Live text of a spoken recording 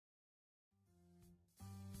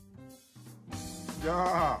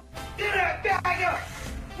Yeah. Get that bag up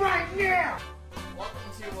right now! Welcome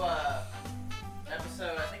to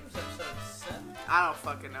episode, I think it was episode 7? I don't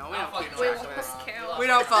fucking know. We don't fucking keep know. track of this. Count. We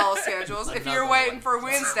don't follow schedules. If you're Another waiting one. for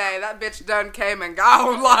Wednesday, that bitch done came and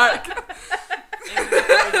gone. Like,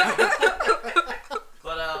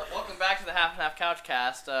 But welcome back to the Half and Half Couch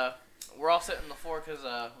Cast. We're all sitting on the floor because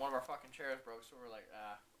one of our fucking chairs broke, so we're like,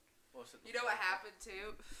 we'll sit. you know what happened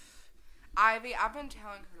too? Ivy, I've been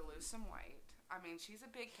telling her to lose some weight. I mean, she's a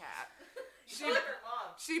big cat. She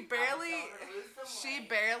barely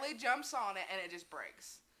jumps on it, and it just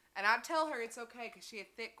breaks. And I tell her it's okay because she a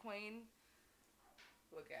thick queen.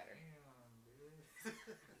 Look at her.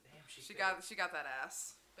 Damn, She got that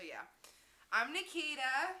ass. But yeah, I'm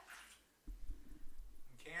Nikita.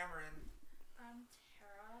 Cameron. I'm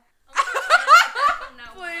Tara.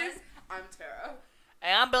 Please, I'm Tara.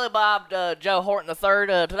 Hey, I'm Billy Bob Joe Horton III.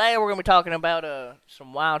 Today we're gonna be talking about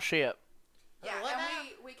some wild shit. Yeah, and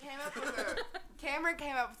we came up with Cameron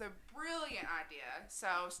came up with a brilliant idea. So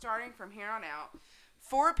starting from here on out,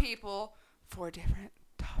 4 people, 4 different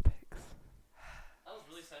topics. That was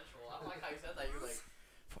really sensual. I like how you said that. You're like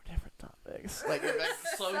 4 different topics. Like you're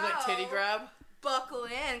slowly like titty grab. Buckle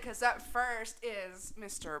in, because up first is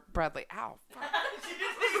Mr. Bradley. Ow. Fuck. She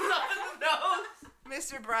just hit you up in the nose.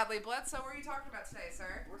 Mr. Bradley Bledsoe, what are you talking about today,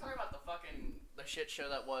 sir? We're talking about the shit show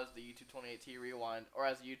that was the YouTube 28T Rewind, or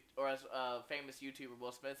as famous YouTuber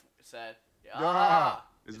Will Smith said,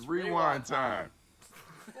 It's rewind time.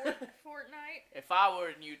 Fortnite. If I were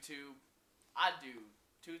in YouTube, I'd do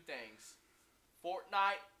 2 things: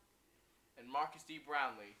 Fortnite and Marcus D.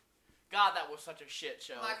 Brownlee. God, that was such a shit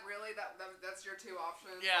show. Like, really? That's your 2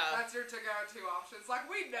 options? Yeah. That's your to-go 2 options? Like,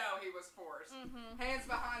 we know he was forced. Mm-hmm. Hands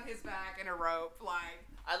behind his back and a rope. Like,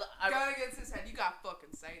 I gun against his head. You gotta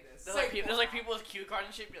fucking say this. there's Say like Fortnite. people with cue cards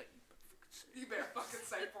and shit be like, You better fucking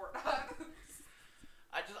say Fortnite.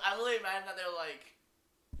 I literally imagine that they're like,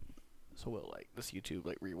 so Will, like, this YouTube,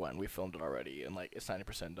 like, rewind, we filmed it already, and, like, it's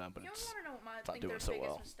 90% done, but You it's... want to know what not their doing so biggest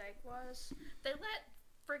well. mistake was? They let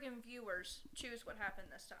friggin' viewers choose what happened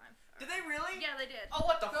this time. Did they really? Yeah, they did. Oh,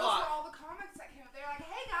 what the Those fuck? were all the comments that came up. They're like,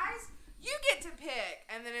 hey guys, you get to pick.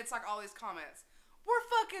 And then it's like all these comments. We're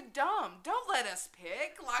fucking dumb. Don't let us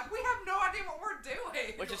pick. Like, we have no idea what we're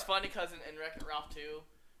doing. Which is funny because in Wreck-It Ralph 2,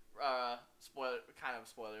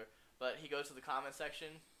 spoiler, but he goes to the comment section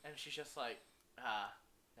and she's just like,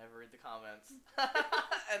 never read the comments.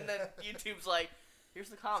 And then YouTube's like, here's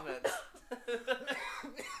the comments.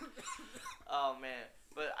 Oh man.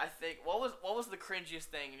 But I think, what was the cringiest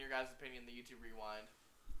thing in your guys' opinion, the YouTube Rewind?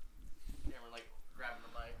 Cameron, like, grabbing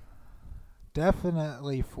the mic.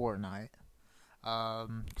 Definitely Fortnite.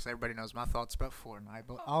 Because everybody knows my thoughts about Fortnite.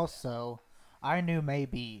 But also, I knew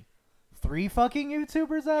maybe 3 fucking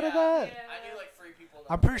YouTubers out of that. Yeah. I knew like 3 people.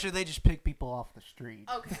 I'm pretty sure they just pick people off the street.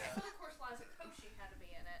 Okay. So of course Liza Koshy had to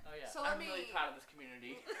be in it. Oh yeah. So I'm let me- really proud of this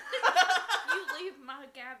community. You leave my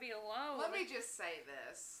Gabby alone. Let me just say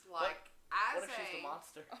this. What Like, as if she's the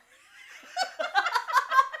monster?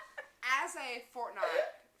 as a Fortnite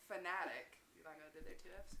fanatic. Did I go do their 2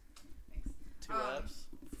 Fs? Thanks. 2 Fs?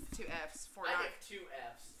 2 Fs. I Fortnite. give 2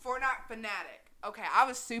 Fs. Fortnite fanatic. Okay, I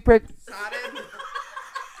was super excited.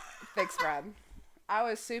 Thanks, Brad. I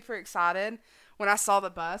was super excited when I saw the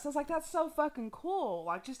bus. I was like, that's so fucking cool.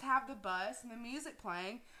 Like, just have the bus and the music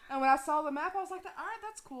playing. And when I saw the map, I was like, all right,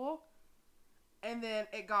 that's cool. And then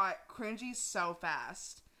it got cringy so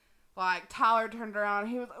fast. Like, Tyler turned around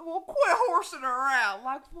and he was like, well, quit horsing around.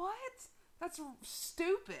 Like, what? That's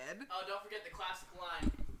stupid. Oh, don't forget the classic line.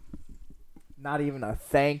 Not even a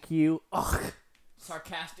thank you. Ugh.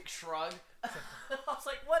 Sarcastic shrug. I was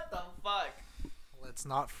like, what the fuck? Let's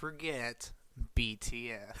not forget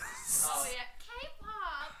BTS. Oh yeah,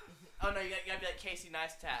 K-pop. Oh no, you gotta be like Casey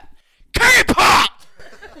Neistat. K-pop!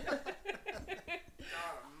 God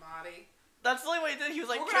almighty. That's the only way he did. He was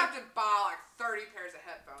like, We're going to have to buy like 30 pairs of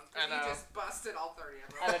headphones I because know. you just busted all 30 of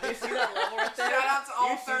them. I know, do you see that level right there? Shout out to all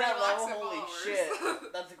Do you see 30 that level? Alexa Holy followers. shit.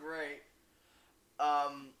 That's great.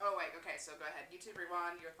 Oh, wait. Okay, so go ahead. YouTube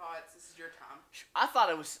Rewind, your thoughts. This is your time. I've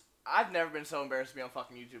never been so embarrassed to be on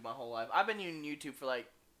fucking YouTube my whole life. I've been using YouTube for like,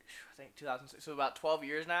 I think 2006, so about 12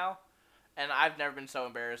 years now. And I've never been so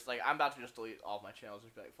embarrassed. Like, I'm about to just delete all my channels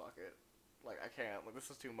and be like, fuck it. Like, I can't. Like, this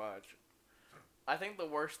is too much. I think the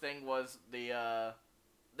worst thing was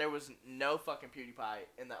there was no fucking PewDiePie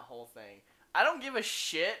in that whole thing. I don't give a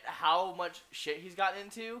shit how much shit he's gotten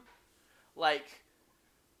into. Like,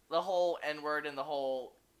 the whole N-word and the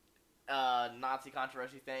whole Nazi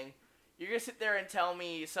controversy thing. You're gonna sit there and tell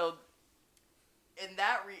me, so in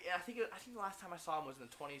that I think the last time I saw him was in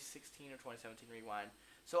the 2016 or 2017 Rewind.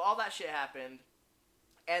 So all that shit happened,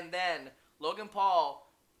 and then Logan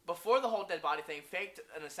Paul, before the whole dead body thing, faked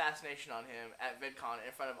an assassination on him at VidCon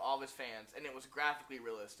in front of all of his fans, and it was graphically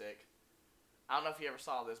realistic. I don't know if you ever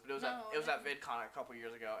saw this, but it was at VidCon a couple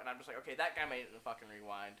years ago, and I'm just like, okay, that guy made it in the fucking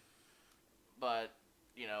Rewind. But,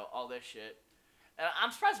 you know, all this shit. And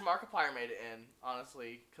I'm surprised Markiplier made it in,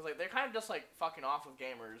 honestly, because like they're kind of just like fucking off of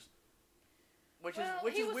gamers, which is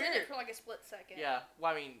weird. He was in it for like a split second. Yeah,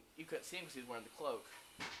 well, I mean, you couldn't see him because he was wearing the cloak.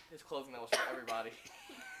 His clothing that was for everybody.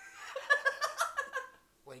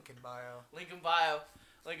 Link in bio. Link in bio.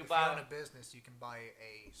 Link in If bio. you own a business, you can buy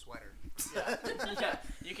a sweater. Yeah, yeah.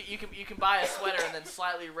 You can buy a sweater and then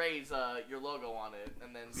slightly raise your logo on it,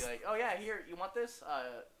 and then be like, oh yeah, here, you want this?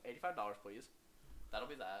 $85, please. That'll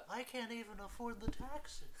be that. I can't even afford the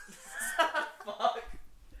taxes. Fuck.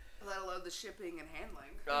 Let alone the shipping and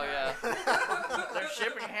handling. Oh yeah. They're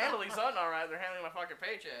shipping and handling's done all right. They're handling my fucking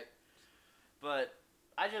paycheck. But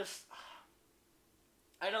I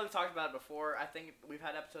know we've talked about it before. I think we've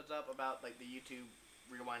had episodes up about like the YouTube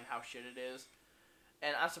Rewind, how shit it is.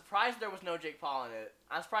 And I'm surprised there was no Jake Paul in it.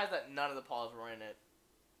 I'm surprised that none of the Pauls were in it.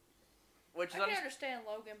 Which is I can understand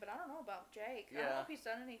Logan, but I don't know about Jake. I don't know if he's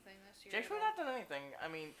done anything this year. Jake's really not done anything. I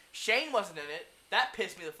mean, Shane wasn't in it. That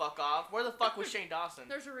pissed me the fuck off. Where the fuck was Shane Dawson?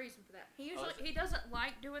 There's a reason for that. He doesn't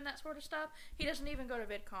like doing that sort of stuff. He doesn't even go to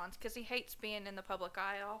VidCons because he hates being in the public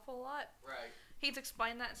eye an awful lot. Right. He's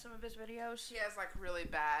explained that in some of his videos. He has like really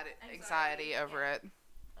bad anxiety over it.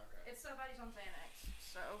 Okay. It's somebody's on Xanax,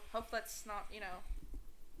 so hope that's not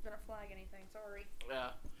gonna flag anything. Sorry.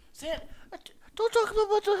 Yeah. Don't talk about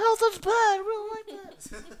mental health. That's bad. I really like that.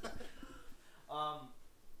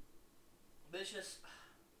 But it's just,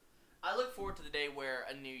 I look forward to the day where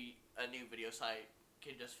a new video site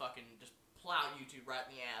can just plow YouTube right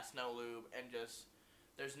in the ass, no lube, and just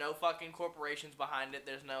there's no fucking corporations behind it.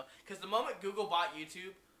 Because the moment Google bought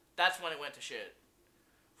YouTube, that's when it went to shit.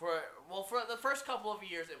 For the first couple of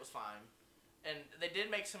years, it was fine. And they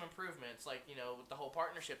did make some improvements, like, with the whole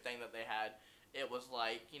partnership thing that they had. It was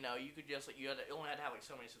like, you only had to have like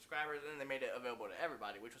so many subscribers, and then they made it available to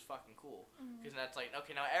everybody, which was fucking cool. Because that's like,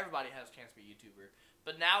 okay, now everybody has a chance to be a YouTuber.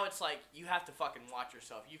 But now it's like, you have to fucking watch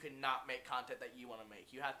yourself. You cannot make content that you want to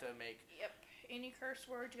make. You have to make... Yep. Any curse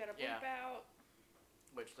words, you gotta bleep out.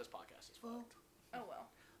 Which this podcast is fucked. Oh well.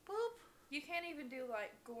 Boop. You can't even do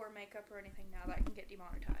like gore makeup or anything now. That can get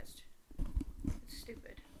demonetized. It's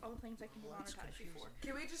stupid. All the things I can demonetize you for.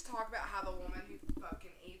 Can we just talk about how the woman who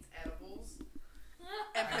fucking eats edibles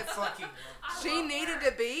and I puts fucking she needed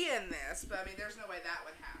to be in this, but I mean, there's no way that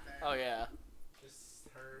would happen. Oh, yeah. just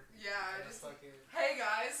her. Yeah, just fucking. hey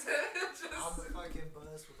guys, I'm the fucking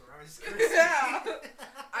bus with the rice crispy. yeah.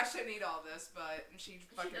 I shouldn't eat all this, but she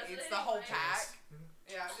fucking does eats it the whole anyway. pack.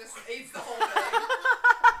 Yeah, just eats the whole thing.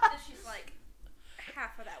 And she's like,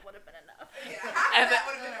 half of that would have been enough. Yeah, And that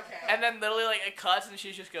would have been okay. And then literally, like, it cuts, and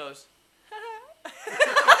she just goes...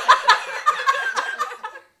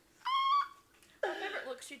 My favorite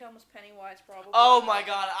look she done was Pennywise, probably. Oh my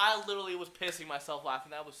god, I literally was pissing myself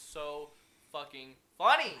laughing. That was so fucking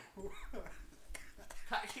funny.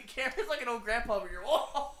 Cameron's like an old grandpa over here.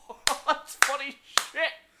 Whoa, that's funny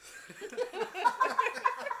shit.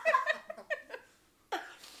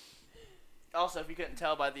 Also, if you couldn't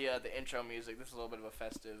tell by the intro music, this is a little bit of a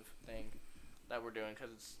festive thing that we're doing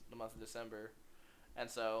because it's the month of December. And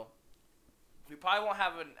so, we probably won't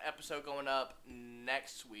have an episode going up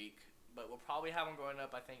next week. But we'll probably have them going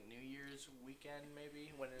up, I think, New Year's weekend,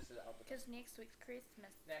 maybe. When is it? Because next week's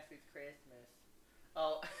Christmas. Next week's Christmas.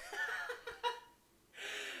 Oh.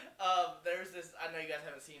 There's this, I know you guys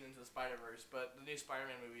haven't seen Into the Spider-Verse, but the new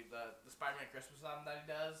Spider-Man movie, the Spider-Man Christmas album that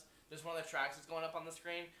he does, there's one of the tracks that's going up on the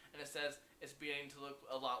screen, and it says, it's beginning to look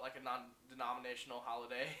a lot like a non-denominational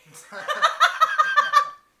holiday.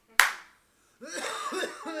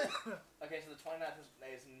 Okay, so the 29th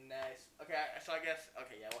is nice. Okay, so I guess,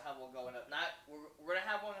 okay, yeah, we'll have one going up. We're gonna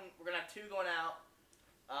have one, we're gonna have two going out.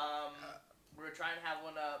 We're trying to have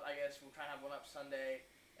one up, I guess we'll try and have one up Sunday,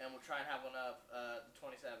 and we'll try and have one up the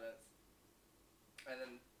 27th. And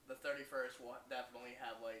then the 31st, we'll definitely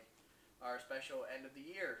have, like, our special end of the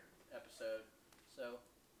year episode. So.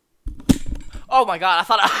 Oh my god, I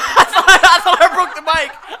thought I broke the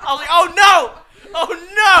mic! I was like, oh no! Oh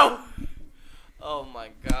no! Oh my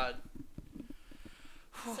god.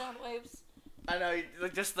 Sound waves. I know,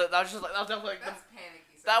 like, that was definitely like That's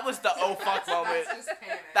panicky. that was the oh fuck moment. That's just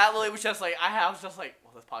panic. That literally was just like I was just like,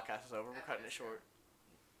 well, this podcast is over. We're cutting it short.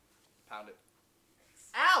 Pound it.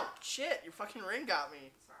 Ow! Shit! Your fucking ring got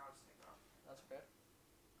me. Sorry, I'll just take it off. That's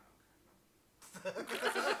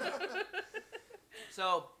okay.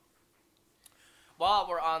 So, while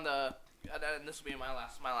we're on the, and this will be my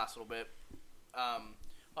last little bit.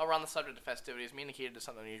 While we're on the subject of festivities, me and Nikita did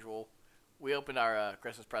something unusual. We opened our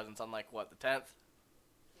Christmas presents on, like, what, the 10th?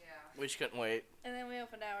 Yeah. We just couldn't wait. And then we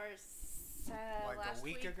opened ours Like last a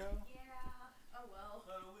week ago? Yeah. Oh well.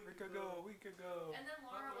 A week ago. And then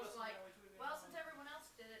Laura was like, "Well, since everyone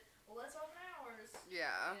else did it, well, let's open ours."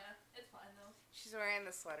 Yeah. Yeah, it's fine though. She's wearing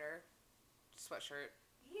the sweatshirt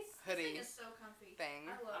This Hoodie thing is so comfy. thing.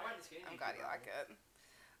 I love it. I'm glad you like it.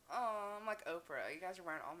 Oh, I'm like Oprah. You guys are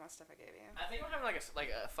wearing all my stuff I gave you. I think we're having, like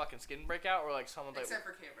a fucking skin breakout or, like, someone, like... Except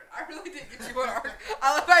for Cameron. I really did get you on art.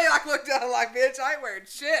 I love how you like looked at it like, bitch, I ain't wearing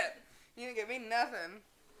shit. You didn't get me nothing.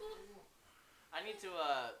 I need to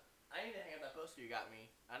hang up that poster you got me.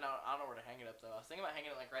 I don't know where to hang it up, though. I was thinking about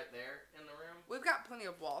hanging it, like, right there in the room. We've got plenty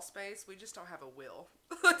of wall space. We just don't have a will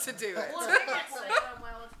to do it. Well,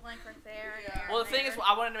 it's blank right there. and Yeah. there Well, and the thing is, there.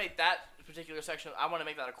 I wanted to make that particular section, I want to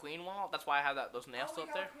make that a Queen wall. That's why I have those nails still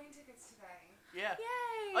up there. Queen tickets today. Yeah.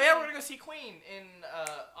 Yay! Oh, yeah, we're going to go see Queen in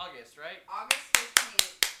August, right? August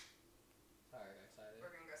 15th, Sorry, I got excited. we're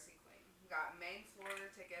going to go see Queen. We got main floor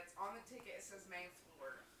tickets. On the ticket, it says main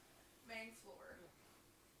floor. Main floor.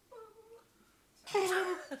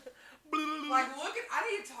 Like, look at, I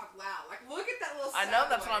need to talk loud. Like, look at that little I know,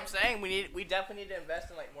 sound that's what I'm wave. saying. We definitely need to invest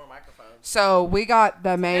in, like, more microphones. So, we got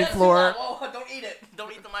the main Yeah, floor. Whoa, don't eat it.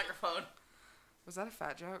 Don't eat the microphone. Was that a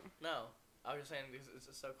fat joke? No. I was just saying it's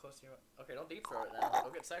just so close to you. Okay, don't deep throw it now.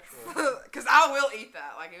 Don't get sexual. Because I will eat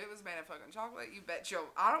that. Like, if it was made of fucking chocolate, you bet you.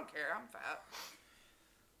 I don't care. I'm fat.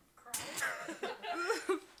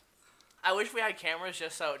 I wish we had cameras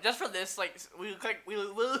just for this, like, we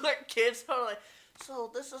look like kids, so like,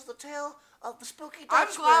 so this is the tale of the spooky I'm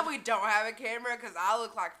Dutchman. glad we don't have a camera because I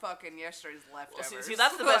look like fucking yesterday's Well, leftovers. see,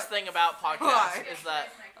 that's the best thing about podcasts Like- is that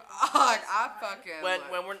Like, I fucking.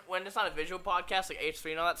 when it's not a visual podcast like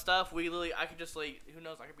H3 and all that stuff, I could just like, who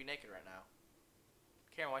knows, I could be naked right now.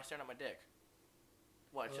 Karen, why are you staring at my dick?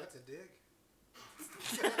 What? Oh, that's a dick.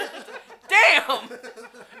 Damn!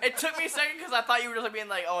 It took me a second because I thought you were just like being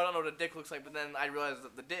like, oh, I don't know what a dick looks like, but then I realized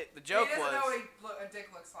that the joke he doesn't was. know what a dick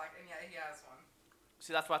looks like, and yet he has one.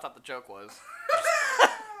 See, that's what I thought the joke was.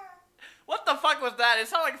 What the fuck was that? It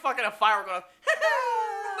sounded like fucking a firework going off.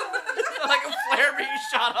 Like a flare being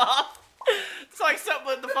shot off. It's like something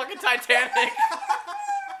with the fucking Titanic.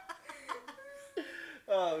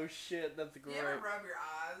 Oh shit, that's great. You ever rub your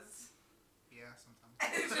eyes? Yeah, sometimes.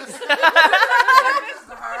 It just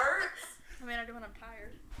hurts. I mean, I do when I'm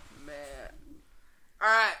tired. Man.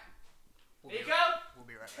 Alright, Nico, We'll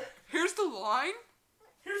be right back. here's the line.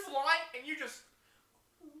 here's the line, and you just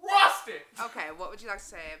rust it. Okay, what would you like to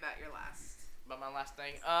say about your last? But my last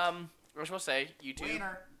thing, I was supposed to say YouTube.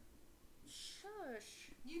 Wiener. Shush.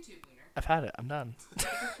 YouTube wiener. I've had it. I'm done.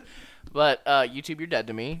 But YouTube, you're dead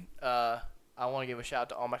to me. I want to give a shout out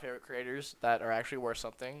to all my favorite creators that are actually worth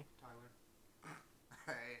something.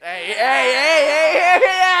 Hey. Hey,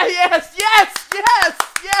 yes,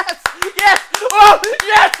 oh,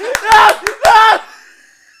 yes, no.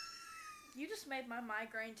 You just made my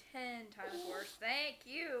migraine 10 times worse. Thank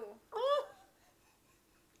you.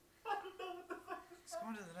 Let's go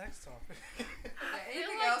on to the next topic.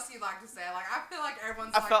 Anything like- else you'd like to say? Like, I feel like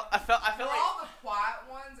everyone's I like, felt we're like all the quiet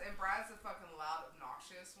ones, and Brad's the fucking loud,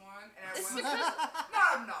 obnoxious one, and everyone's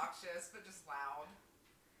not obnoxious, but just loud.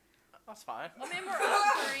 that's fine. I mean, we're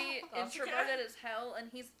all three That's okay. introverted as hell, and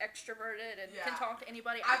he's extroverted and Yeah. can talk to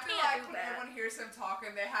anybody. I I feel can't like do when that. everyone hears him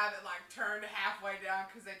talking, they have it like turned halfway down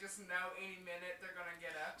because they just know any minute they're gonna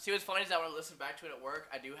get up. See, what's funny is that when I listen back to it at work,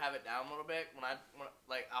 I do have it down a little bit. When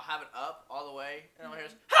like I'll have it up all the way, and I'll hear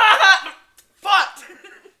this, fuck.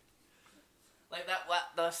 Like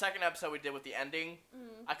the second episode we did with the ending,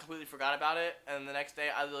 I completely forgot about it, and the next day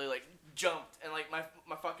I literally like jumped, and like my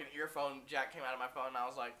fucking earphone jack came out of my phone, and I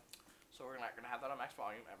was like, so we're not gonna have that on max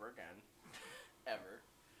volume ever again, ever.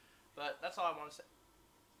 But that's all I want to say.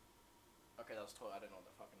 Okay, that was totally. I didn't know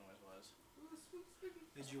what the fucking noise was.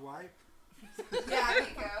 Did you wipe? Yeah,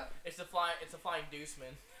 Nico. It's a flying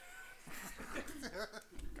deuceman.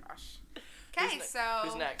 Gosh. Okay, Who's so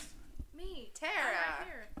Who's next? Me, Tara. I'm right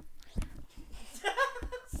here.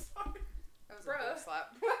 Sorry. That was a Bruh. bull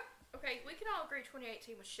slap. Okay, we can all agree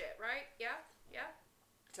 2018 was shit, right? Yeah?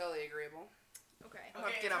 Totally agreeable. Okay. I'm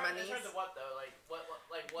gonna get on my In terms knees. of what though? Like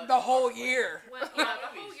what? The whole year. Well, yeah, the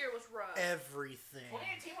whole year was rough. Everything.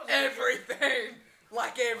 2018 was Everything.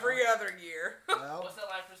 Like every other year. Well, What's that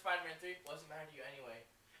line from Spider-Man 3? Wasn't mad at you anyway.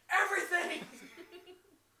 Everything.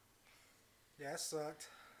 yeah, it sucked.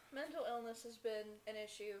 Mental illness has been an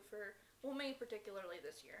issue for, well, me particularly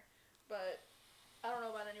this year. But I don't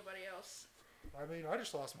know about anybody else. I mean, I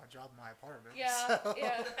just lost my job in my apartment. Yeah, so.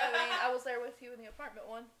 yeah. I mean, I was there with you in the apartment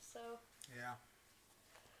one, so. Yeah.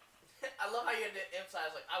 I love how you had to emphasize,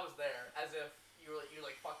 like, I was there, as if you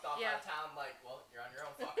like, fucked off out of town, like, well, you're on your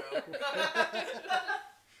own, fucko.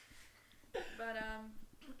 But,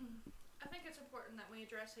 I think it's important that we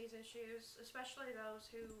address these issues, especially those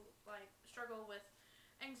who, like, struggle with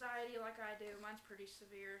anxiety like I do. Mine's pretty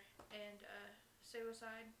severe. And,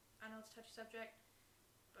 suicide. I know it's a touchy subject,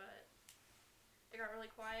 but it got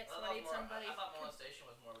really quiet, so I need somebody. I thought molestation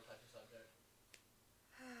was more of a touchy subject.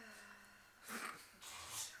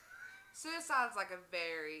 Suicide's like a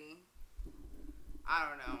very, I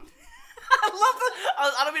don't know. I love the.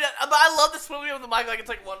 I don't mean that, but I love this movie with the mic. Like it's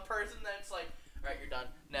like one person, then it's like, all right, you're done.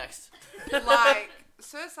 Next. Like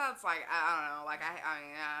suicide's like I don't know. Like I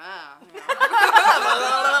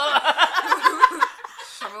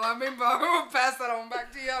mean, I'm gonna pass that on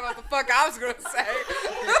back to you. I don't know what the fuck I was gonna say.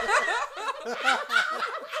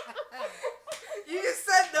 You just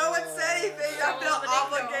said no one said anything. I feel It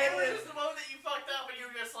obligated. was the moment that you fucked up and you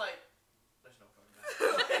were just like, there's no fucking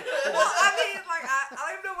back. Well, I mean, like I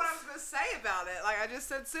don't even know what I was gonna say about it. Like I just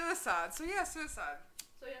said suicide. So yeah, suicide.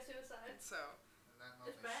 So yeah, suicide. So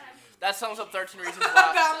It's bad. That sums up 13 reasons at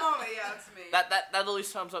why. that moment, yeah, it's me. That literally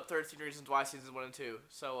sums up 13 reasons why seasons 1 and 2.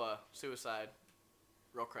 So suicide.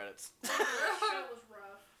 Roll credits. That show was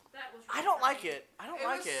rough. That was rough. I don't for like me. it. I don't It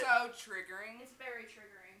like was it. so triggering. It's very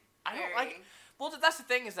triggering. I don't like it. Well, that's the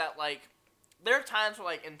thing is that like there are times where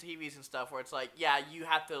like in TVs and stuff where it's like yeah you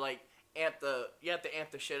have to like amp the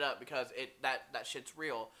shit up because that shit's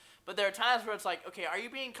real. But there are times where it's like okay, are you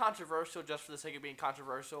being controversial just for the sake of being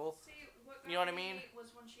controversial? See, what You know what I mean?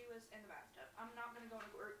 Was when she was in the bathtub. I'm not gonna go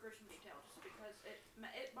into gruesome detail just because it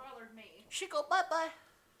bothered me. She go bye bye.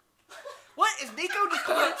 What is Nico just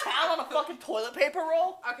going to town on a fucking toilet paper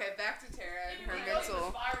roll? Okay, back to Tara and her Nico's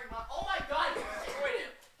mental. inspiring oh my god, he destroyed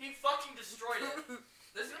it. He fucking destroyed it.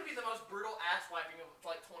 This is gonna be the most brutal ass wiping of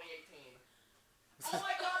like 2018. Oh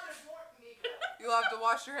my god, there's more Nico. You'll have to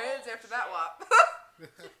wash your hands after that wop.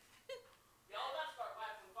 Y'all gotta start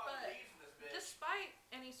wiping fucking But leaves in this bitch. despite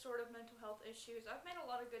any sort of mental health issues, I've made a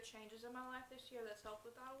lot of good changes in my life this year that's helped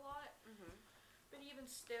with that a lot. But even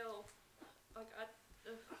still, like I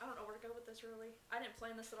don't know where to go with this really. I didn't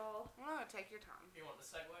plan this at all. No, take your time. You want the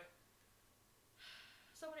segue?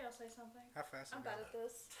 Somebody else say something. How fast? I'm bad at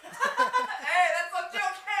this. Hey, that's a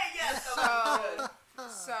joke. Hey, yes.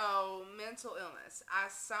 So mental illness.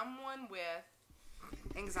 As someone with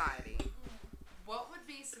anxiety, what would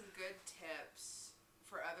be some good tips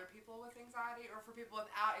for other people with anxiety or for people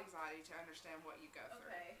without anxiety to understand what you go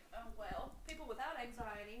through? Okay. Well, people without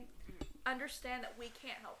anxiety understand that we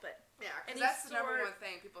can't help it. Yeah, because Any that's the number sort- one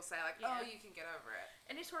thing people say, like, Yeah. oh, you can get over it.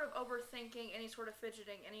 Any sort of overthinking, any sort of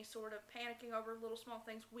fidgeting, any sort of panicking over little small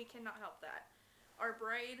things, we cannot help that. Our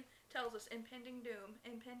brain tells us impending doom,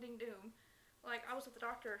 impending doom. Like, I was at the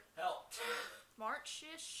doctor Help.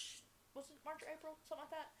 March-ish, was it March or April? Something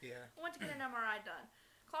like that. Yeah. I went to get an MRI done.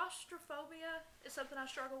 Claustrophobia is something I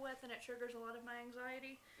struggle with, and it triggers a lot of my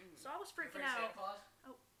anxiety. So I was freaking out.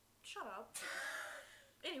 Shut up.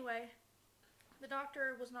 Anyway, the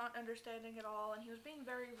doctor was not understanding at all, and he was being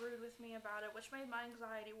very rude with me about it, which made my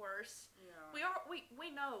anxiety worse. Yeah. We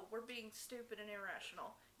know we're being stupid and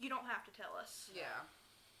irrational. You don't have to tell us. Yeah.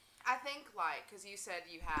 I think, like, because you said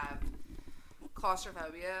you have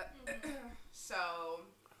claustrophobia. So,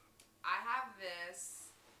 I have this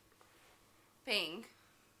thing.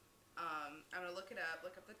 I'm going to look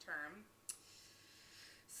up the term.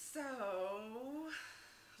 So,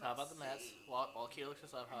 How about the Mets? see. While Keita looks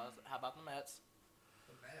this up, how about the Mets?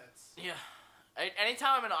 The Mets. Yeah.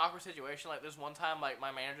 Anytime I'm in an awkward situation, like this one time, like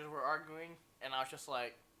my managers were arguing, and I was just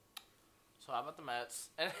like, so how about the Mets?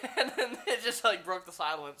 And then it just like broke the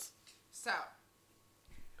silence. So,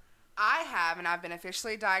 I have, and I've been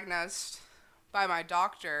officially diagnosed by my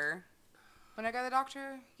doctor. When I go to the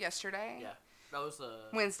doctor? Yesterday? Yeah. That was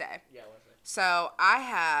Wednesday. Yeah, Wednesday. So, I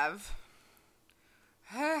have,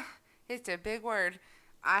 it's a big word.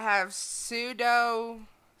 I have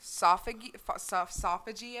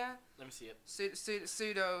pseudosophagia. Let me see it.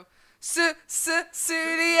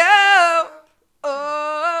 Studio.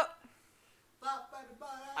 Oh.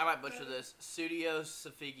 I might butcher this.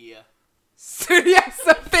 Pseudosophagia.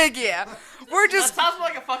 Pseudosophagia. We're That just. sounds more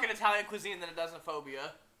like a fucking Italian cuisine than it does a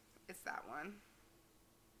phobia. It's that one.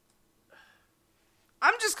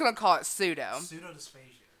 I'm just gonna call it pseudo.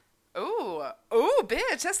 Pseudodysphagia. Ooh,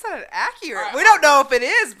 bitch, that's not accurate. All right, We don't know if it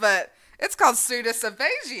is, but it's called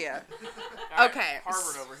pseudosophagia. All right, Okay.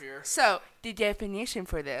 Harvard over here. So, the definition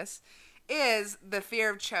for this is the fear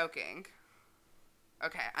of choking.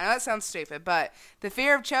 Okay, I know that sounds stupid, but the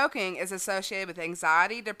fear of choking is associated with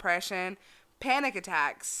anxiety, depression, panic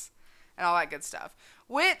attacks, and all that good stuff.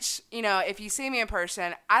 Which, you know, if you see me in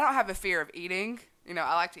person, I don't have a fear of eating. You know,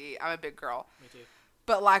 I like to eat. I'm a big girl. Me too.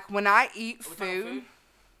 But, like, when I eat Are we talking food, food?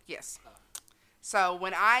 yes. Oh. So,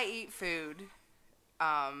 when I eat food,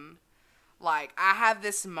 like, I have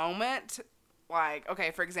this moment, like,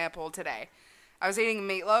 okay, for example, today, I was eating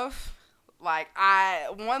meatloaf. Like,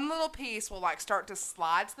 one little piece will, like, start to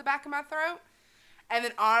slide to the back of my throat, and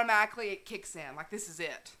then automatically it kicks in. Like, this is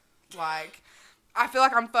it. Like, I feel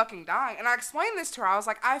like I'm fucking dying. And I explained this to her. I was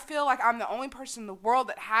like, I feel like I'm the only person in the world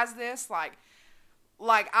that has this. Like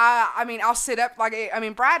I mean, I'll sit up. Like, I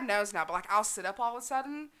mean, Brad knows now, but, like, I'll sit up all of a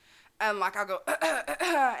sudden, and, like, I'll go,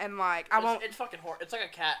 and, like, I won't. It's fucking horrible. It's like a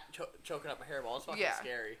cat choking up a hairball. It's fucking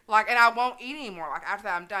scary. Like, and I won't eat anymore, like, after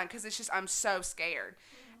that I'm done, because it's just, I'm so scared.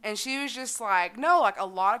 And she was just like, no, like, a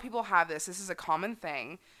lot of people have this. This is a common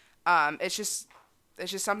thing. It's just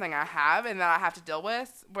something I have and that I have to deal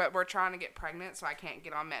with. But we're trying to get pregnant, so I can't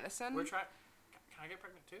get on medicine. We're trying. Can I get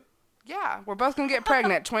pregnant too? Yeah, we're both going to get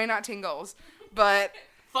pregnant. 2019 goals. But,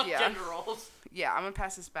 Fuck yeah. gender roles. Yeah, I'm going to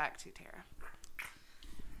pass this back to Tara.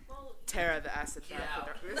 Well, Tara, the acid Cue bath. out.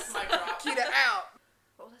 This. Mic drop. Cue it out.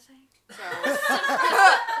 what was I saying?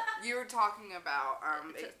 So, you were talking about,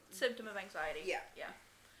 It's a symptom of anxiety. Yeah. Yeah.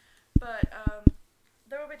 But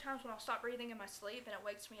there will be times when I'll stop breathing in my sleep and it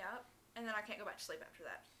wakes me up, and then I can't go back to sleep after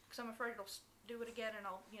that because I'm afraid it'll do it again and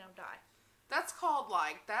I'll, die. that's called,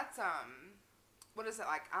 like, that's, what is it,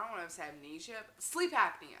 like, I don't want to say amnesia, sleep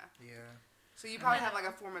apnea. Yeah. So you probably have, like,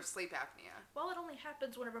 a form of sleep apnea. Well, it only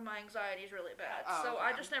happens whenever my anxiety is really bad. Oh, so I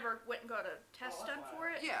okay. just never went and got a test done for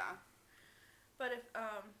it. Yeah, But if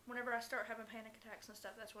whenever I start having panic attacks and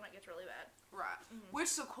stuff, that's when it gets really bad. right. Mhm.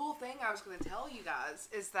 Which the cool thing I was going to tell you guys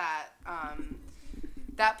is that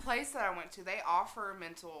that place that I went to, they offer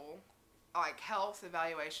mental, like, health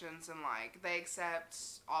evaluations, and, like, they accept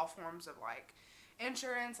all forms of, like,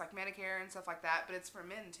 insurance, like Medicare and stuff like that, but it's for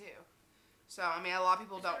men too. So, I mean, a lot of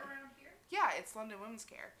people don't. around here? Yeah, it's London Women's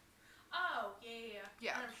Care. Oh, yeah.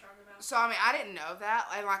 Yeah. I never talked about. So, I mean, I didn't know that.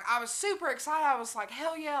 And, like, I was super excited. I was like,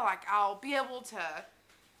 hell yeah, like, I'll be able to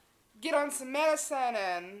get on some medicine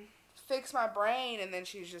and fix my brain. And then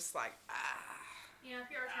she's just like, Yeah,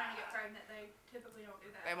 if you're trying to get pregnant, they typically don't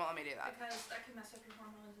do that. they won't let me do that. Because that can mess up your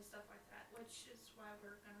hormones and stuff like that, which is why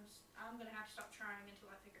I'm gonna have to stop trying until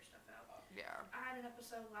I figure stuff out. Yeah. I had an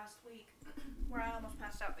episode last week where I almost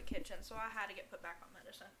passed out in the kitchen, so I had to get put back on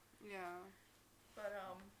medicine. Yeah. But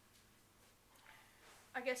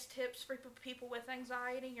I guess tips for people with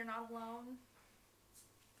anxiety: you're not alone.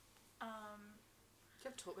 You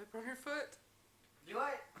have toilet paper on your foot? Do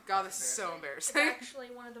I? God, this is so It's embarrassing. actually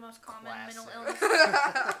one of the most common mental Classic. illnesses.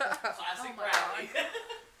 Classic Oh my Bradley.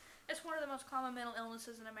 It's one of the most common mental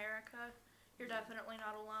illnesses in America. You're definitely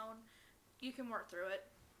not alone. You can work through it.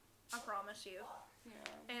 I promise you.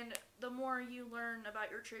 Yeah. And the more you learn about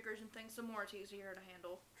your triggers and things, the more it's easier to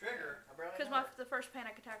handle. Trigger. Because the first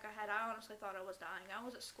panic attack I had, I honestly thought I was dying. I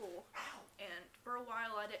was at school, and for a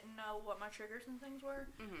while I didn't know what my triggers and things were.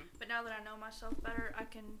 Mhm. But now that I know myself better, I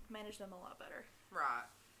can manage them a lot better. Right.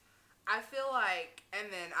 I feel like, and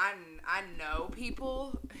then I know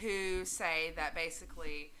people who say that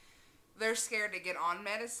basically they're scared to get on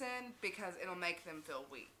medicine because it'll make them feel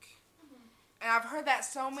weak. And I've heard that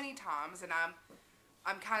so many times, and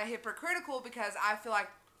I'm kind of hypocritical because I feel like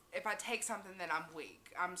if I take something, then I'm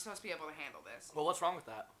weak. I'm supposed to be able to handle this. Well, what's wrong with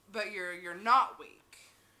that? But you're not weak.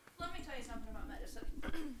 Let me tell you something about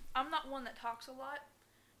medicine. I'm not one that talks a lot.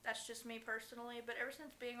 That's just me personally. But ever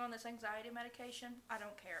since being on this anxiety medication, I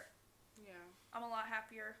don't care. Yeah. I'm a lot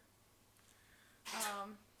happier.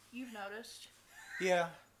 You've noticed. Yeah.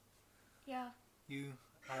 Yeah. You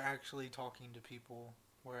are actually talking to people,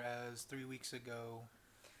 whereas 3 weeks ago.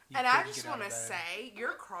 You And I couldn't just get out want to of bed. say,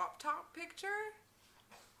 your crop top picture,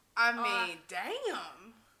 I mean,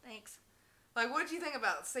 damn. Thanks. Like, what did you think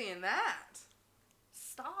about seeing that?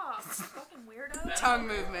 Stop. Fucking weirdo. Tongue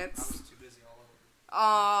I movements. was too busy all over.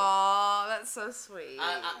 Aw, that's so sweet.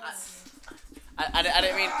 I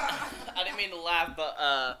didn't mean to laugh,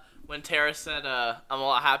 but when Tara said I'm a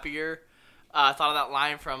lot happier, I thought of that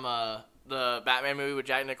line from the Batman movie with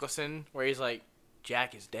Jack Nicholson where he's like,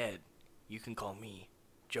 "Jack is dead. You can call me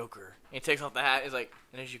Joker." And he takes off the hat. He's like,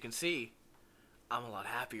 "And as you can see, I'm a lot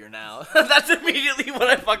happier now." That's immediately what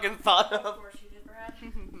I fucking thought Of of. course you did, Brad.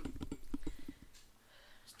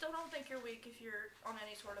 Still don't think you're weak if you're on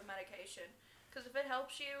any sort of medication. Because if it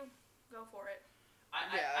helps you, go for it.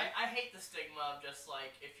 I hate the stigma of just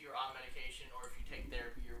like if you're on medication or if you take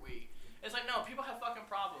therapy you're weak. It's like no, people have fucking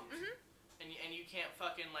problems, and you can't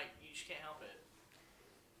fucking like you just can't help it.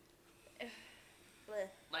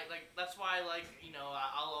 Like that's why like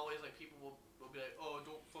I'll always like people will be like, oh,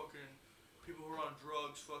 don't fucking people who are on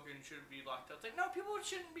drugs fucking shouldn't be locked up. It's like, no, people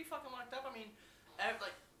shouldn't be fucking locked up. I mean,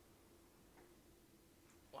 like,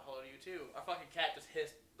 well, hello to you too. Our fucking cat just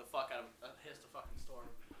hissed the fucking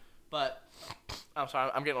storm. But I'm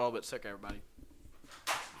sorry, I'm getting a little bit sick, everybody.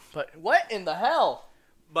 But what in the hell?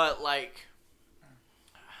 But like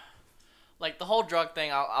the whole drug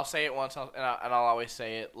thing. I'll say it once, and I'll always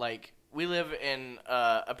say it. Like, we live in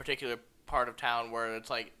a particular part of town where it's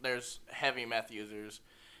like there's heavy meth users,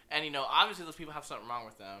 and obviously those people have something wrong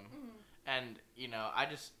with them, and I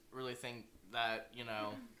just really think that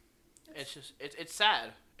it's just it's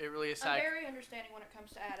sad. It really is sad. I'm very understanding when it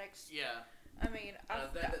comes to addicts. Yeah. I mean,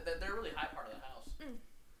 they're really high part of the house.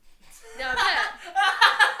 Yeah, I bet.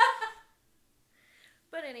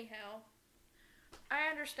 But anyhow, I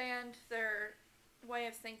understand their way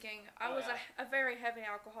of thinking. I was a very heavy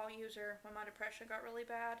alcohol user when my depression got really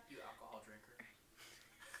bad. You alcohol drinker.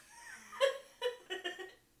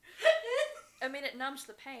 I mean, it numbs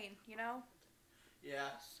the pain, Yeah.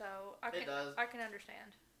 So It does. I can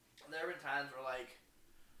understand. There have been times where, like,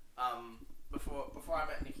 before I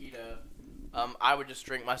met Nikita, I would just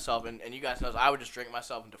drink myself, and you guys know, I would just drink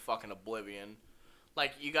myself into fucking oblivion.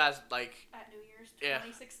 Like, you guys, like... At New Year's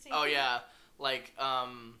 2016. Oh, yeah. Like,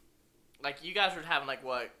 you guys were having, like,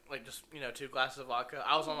 what? Like, just, 2 glasses of vodka.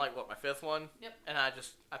 I was on, like, what, my 5th one? Yep. And I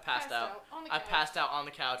passed out. On the I couch. passed out on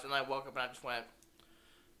the couch, and I woke up, and I just went,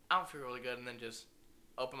 I don't feel really good, and then just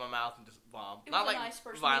opened my mouth and just vom. It Not was like a nice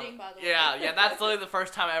first violent. meeting, by the way. Yeah, that's literally the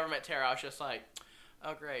first time I ever met Tara. I was just like,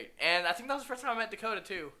 oh, great. And I think that was the first time I met Dakota,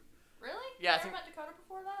 too. Really? Yeah, I You think- never met Dakota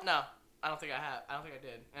before that? No, I don't think I have. I don't think I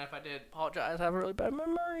did. And if I did, apologize. I have a really bad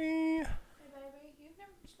memory. Hey, baby, you've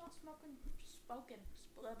never smelled spoken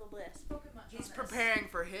much. He's on this. preparing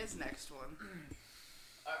for his next one.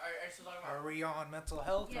 Are you still talking about? Are we on mental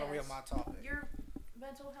health or are we on my topic? Your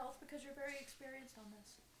mental health, because you're very experienced on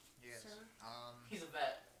this. Yes. Sir. He's a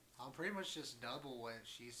vet. I'll pretty much just double what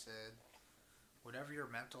she said. Whatever your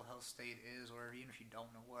mental health state is, or even if you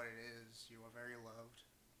don't know what it is, you are very loved.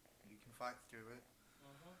 You can fight through it.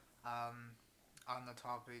 On the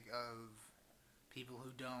topic of people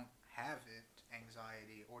who don't have it,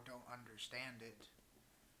 anxiety, or don't understand it,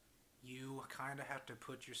 you kind of have to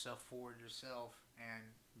put yourself forward yourself and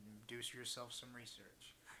do yourself some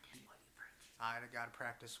research. I got to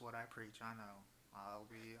practice what I preach, I know. I'll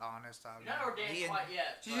be honest. You're not ordained quite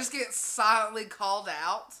yet. Did you just get silently called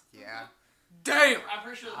out? Yeah. Damn! I'm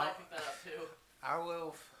pretty sure that I picked that up too.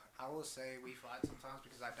 I will say we fight sometimes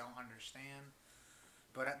because I don't understand.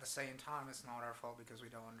 But at the same time, it's not our fault because we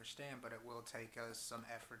don't understand, but it will take us some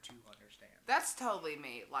effort to understand. That's totally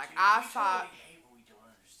me. Like, Dude, I we fight... totally hate what we don't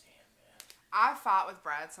understand, man. I fight with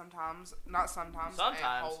Brad sometimes. Not sometimes. Sometimes.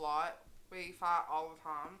 A whole lot. We fight all the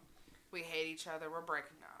time. We hate each other. We're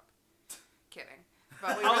breaking up. Kidding.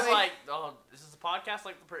 But we I was really... like, oh, is this a podcast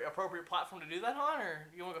like the appropriate platform to do that on, or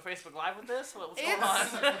you want to go Facebook Live with this? What's going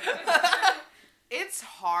on? It's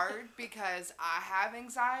hard because I have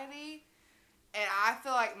anxiety, and I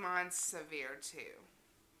feel like mine's severe too.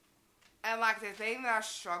 And like the thing that I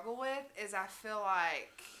struggle with is I feel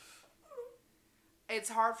like it's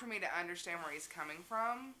hard for me to understand where he's coming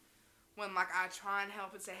from when like I try and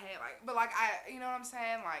help and say, hey, like, but like you know what I'm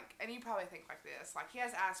saying? Like, and you probably think like this, like he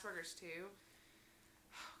has Asperger's too.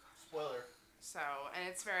 Spoiler. So, and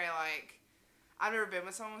it's very like, I've never been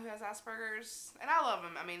with someone who has Asperger's, and I love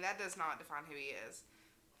him. I mean, that does not define who he is.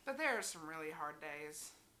 But there are some really hard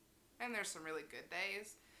days, and there's some really good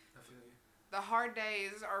days. I feel you. The hard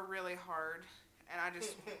days are really hard, and I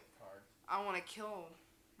just, I want to kill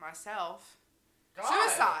myself. God.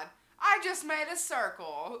 Suicide. I just made a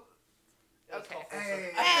circle. Okay.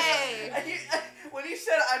 Hey. When you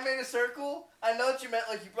said I made a circle, I know what you meant,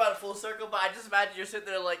 like you brought a full circle, but I just imagine you're sitting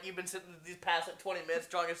there like you've been sitting these past like 20 minutes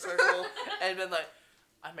drawing a circle and been like,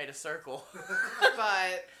 I made a circle.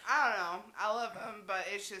 But I don't know. I love him, but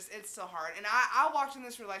it's still hard. And I walked in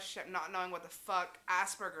this relationship not knowing what the fuck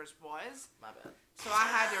Asperger's was. My bad. So I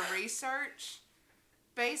had to research.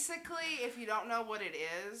 Basically, if you don't know what it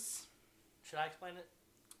is, Should I explain it?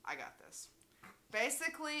 I got this.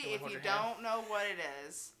 Basically, You wanna if hold you your hand? don't know what it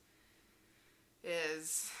is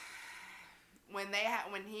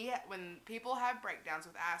when people have breakdowns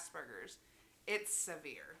with Asperger's, it's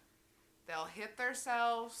severe. They'll hit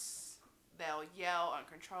themselves, they'll yell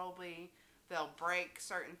uncontrollably, they'll break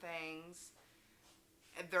certain things,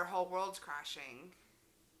 and their whole world's crashing,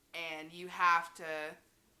 and you have to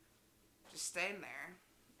just stand there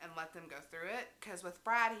and let them go through it. Because with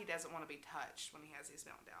Brad, he doesn't want to be touched when he has these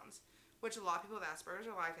meltdowns. Which a lot of people with Asperger's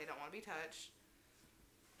are like, they don't want to be touched.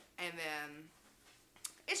 And then,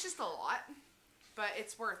 it's just a lot. But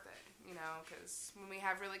it's worth it, you know, because when we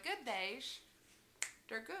have really good days,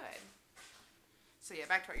 they're good. So yeah,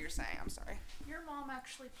 back to what you were saying. I'm sorry. Your mom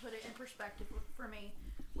actually put it in perspective for me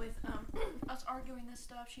with us arguing this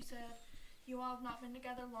stuff. She said, you all have not been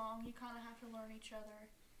together long. You kind of have to learn each other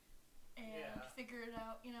and figure it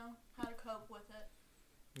out, you know, how to cope with it.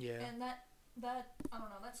 Yeah. And that I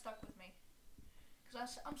don't know, that stuck with me.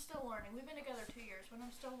 Because I'm still learning. We've been together 2 years, but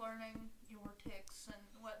I'm still learning your tics and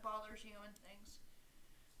what bothers you and things.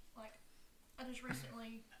 Like, I just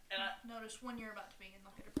recently noticed when you're about to be in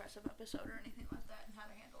like a depressive episode or anything like that and how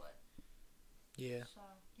to handle it. Yeah. So,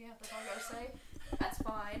 yeah, that's all I gotta say. That's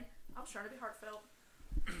fine. I was trying to be heartfelt.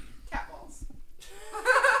 Cat balls.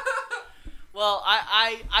 Well,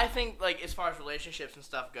 I think, like, as far as relationships and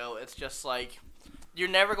stuff go, it's just, like, you're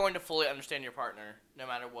never going to fully understand your partner, no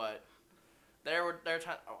matter what. There are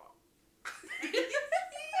times... Oh.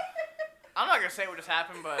 I'm not going to say what just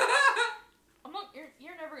happened, but... I'm not.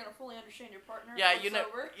 You're never gonna fully understand your partner. Yeah, until you know...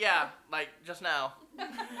 sober. Yeah, like, just now.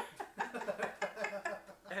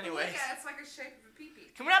 Anyways. Yeah, it's like a shape of a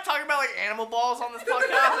pee-pee. Can we not talk about, like, animal balls on this podcast?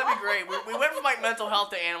 That'd be great. We went from, like, mental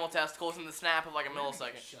health to animal testicles in the snap of, like, a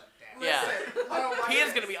millisecond. Shut down. Yeah. Listen, hold on, watch He is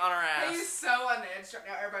this. going to be on our He's ass. so unhinged right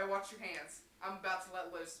now. Everybody, watch your hands. I'm about to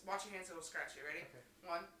let loose. Watch your hands. It'll scratch you. Ready? Okay.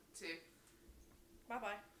 1, 2. Bye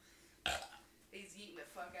bye. He's eating the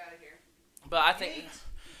fuck out of here. But I think...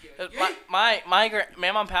 Good. My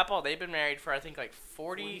mom and papa, they've been married for, I think, like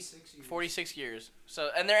 46 years. So,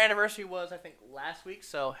 and their anniversary was, I think, last week.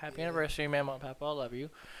 So, happy anniversary, mama and papa. I love you.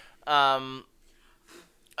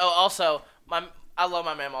 Also, I love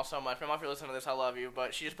my mama so much. Mama, if you're listening to this, I love you.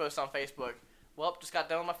 But she just posted on Facebook, well, just got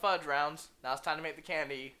done with my fudge rounds. Now it's time to make the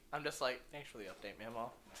candy. I'm just like, thanks for the update, mama.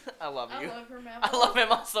 I love you. I love her, man. I love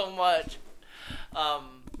mama so much.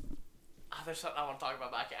 There's something I want to talk about,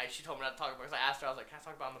 but she told me not to talk about it because I asked her, I was like, can I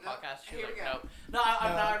talk about it on the podcast? She was Here we like, go. no. No, I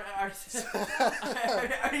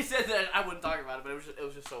already said that I wouldn't talk about it, but it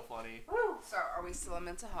was just so funny. So, are we still in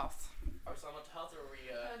mental health? Are we still on mental health, or are we,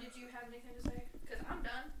 Did you have anything to say? Because I'm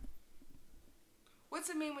done. What's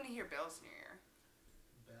it mean when you hear bells in your ear?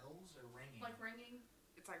 Bells are ringing. Like ringing.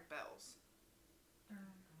 It's like bells.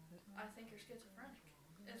 I think you're schizophrenic.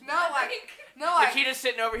 Is No, what I like- think. No, like Nikita's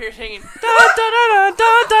sitting over here singing, no,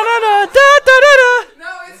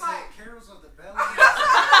 it's like Carols of the Bells.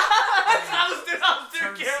 I was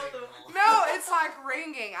doing Carol. no, it's like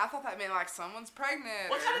ringing. I thought that meant like someone's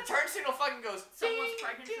pregnant. What kind of turn signal fucking goes? Someone's ding,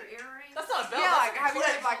 pregnant ding? for earrings. That's not a bell. Yeah, that's like a have you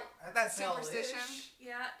click. heard like that That's superstition? bellish.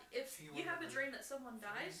 Yeah, if If you you have a were- dream that someone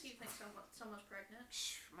dies, you think someone's pregnant.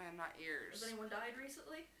 Shh, man, not ears. Has anyone died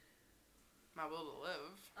recently? My will to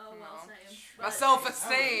live. Oh, you well, know. same. My But-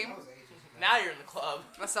 self-esteem. Now you're in the club.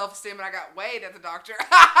 My self-esteem, and I got weighed at the doctor.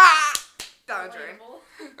 Don't drink. Relatable.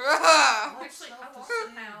 I Actually, I lost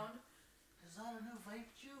a pound. Is that a new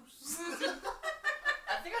vape juice?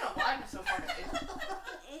 I think I know why I'm so fucking itchy.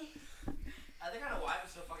 I think I know why I'm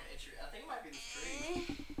so fucking itchy. I think it might be the stream.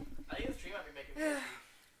 I think the stream might be making me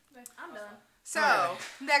itchy. I'm done. So,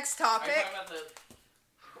 next Are you topic. talking about the...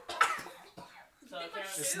 So, Cameron,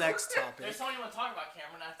 This next topic. there's someone you want to talk about,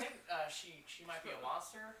 Cameron. I think she might be a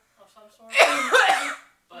monster of some sort. Are we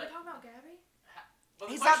But, talking about Gabby?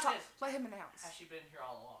 but the He's not question talking. is, Let him announce. has she been here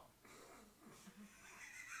all along?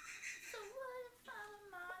 So what if I'm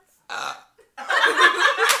a monster?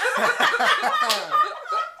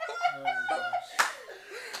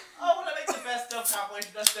 Oh, when I make the best stuff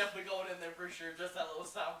compilation, that's definitely going in there for sure. Just that little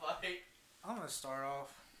soundbite. I'm gonna start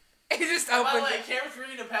off. He just By the opened way, it. Cameron's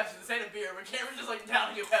drinking a Pepsi. This ain't a beer, but Cameron's just like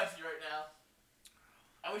downing a Pepsi right now.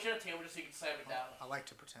 I wish you had a table just so you could slam it down. I like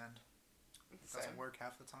to pretend. It doesn't Same. work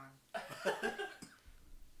half the time.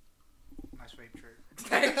 Nice vape trick.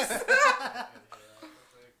 Thanks.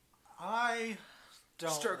 I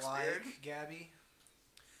don't Strokes like beard. Gabby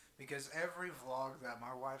because every vlog that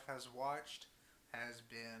my wife has watched has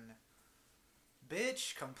been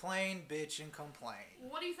bitch, complain, bitch, and complain.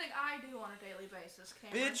 What do you think I do on a daily basis,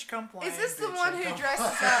 Cameron? Bitch, complain. Is this the bitch, one and who complain. dresses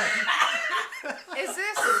up?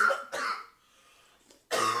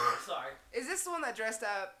 Sorry. Is this the one that dressed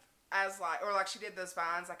up as like, or like she did those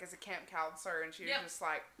vines like as a camp counselor, and she was Yep. just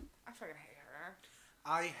like, I fucking hate her.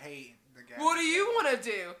 I hate the Gabby. What do you show. want to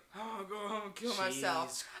do? Oh, I'll go home and kill myself.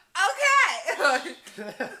 Jeez. Okay.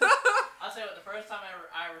 I'll say what, the first time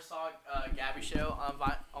I ever saw Gabby show on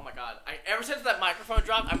Vine, oh my god. Ever since that microphone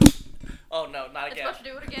dropped, oh no, not It's again. about to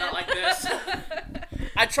do it again. Not like this.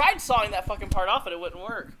 I tried sawing that fucking part off, but it wouldn't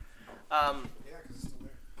work. Yeah, because it's still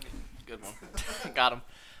there. Good one. Got him.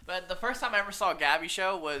 But the first time I ever saw Gabby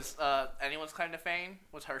show was Anyone's Claim to Fame,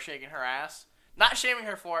 was her shaking her ass. Not shaming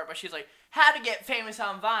her for it, but she's like, how to get famous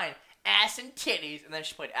on Vine. Ass and titties. And then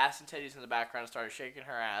she played ass and titties in the background and started shaking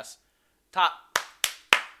her ass. Top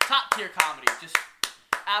tier comedy. Just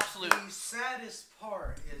absolute. The saddest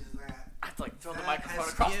part is that I have to like throw the that microphone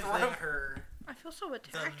has across the given room. her I feel so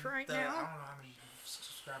attacked right I don't now. know how many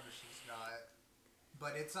subscribers she's got,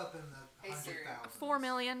 but it's up in the Hey, Siri. 100,000. 4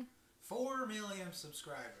 million. 4 million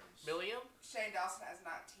subscribers. Million? Shane Dawson has 19.5.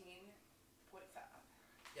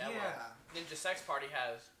 Yeah. Well, Ninja Sex Party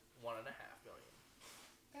has 1.5 million.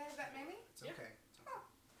 Is that many? It's Yeah. okay.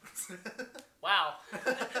 Wow.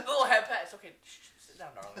 The little head pat. It's okay. Shh, sit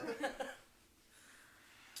down, darling.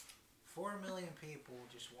 4 million people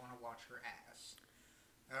just want to watch her ass.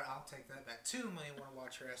 I'll take that back. 2 million want to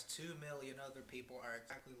watch her ass. 2 million other people are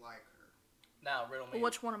exactly like her. Now, riddle me.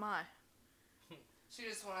 Which one am I? She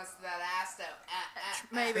just wants that ass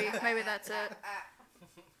though. Maybe that's it.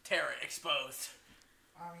 Terror exposed.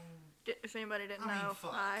 I mean, If anybody didn't I mean, know,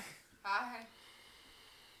 fuck. Hi.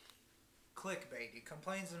 clickbaity.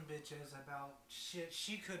 Complains and bitches about shit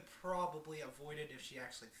she could probably avoid it if she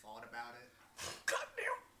actually thought about it.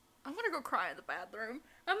 Goddamn. I'm gonna go cry in the bathroom.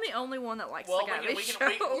 I'm the only one that likes Well, the Gabby we show.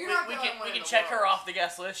 can check her off the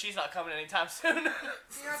guest list. She's not coming anytime soon. You're not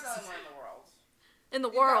the only one in the world. in the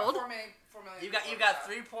You've got world. 4 million You got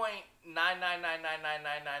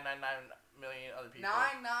 3.9999999 million other people.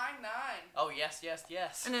 999. Oh yes.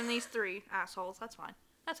 And then these 3 assholes. That's fine.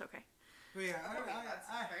 That's okay. But yeah, that's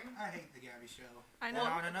the thing. I hate the Gabby show. I And know.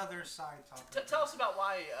 on another side topic. Tell us about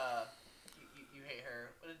why you hate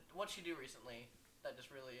her. What'd she do recently that just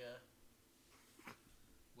really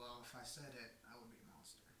Well, if I said it, I would be a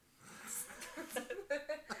monster.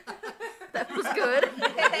 That was good.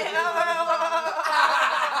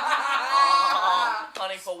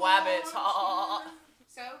 Honey for wabbits.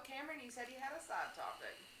 So, Cameron, you said you had a side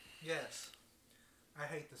topic. Yes. I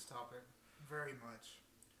hate this topic very much.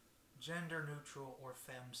 Gender neutral or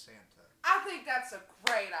femme Santa. I think that's a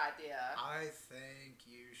great idea. I think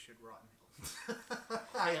you should rot in hell.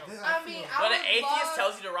 I mean, feel- When I an would atheist love-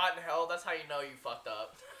 tells you to rot in hell, that's how you know you fucked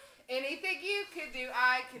up. Anything you could do,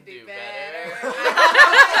 I could do Do better. better.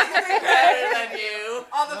 Better than you.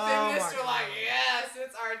 All the Oh feminists my are like, God. yes,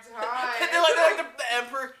 it's our they're time. like the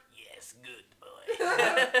emperor. Yes, good boy.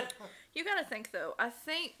 You gotta think though. I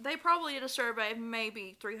think they probably did a survey of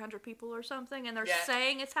maybe 300 people or something, and they're Yeah.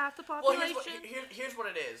 saying it's half the Well, population. here's what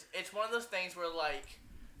it is. It's one of those things where like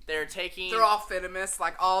they're taking. They're all feminists,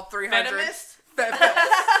 like all 300. feminists.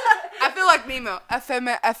 I feel like Nemo.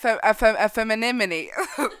 Effeminimity.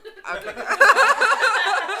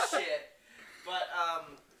 Shit. But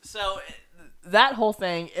so that whole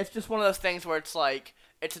thing, it's just one of those things where it's like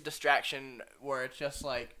it's a distraction, where it's just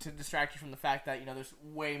like to distract you from the fact that there's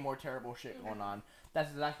way more terrible shit going on.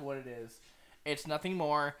 That's exactly what it is. It's nothing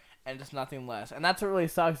more and just nothing less, and that's what really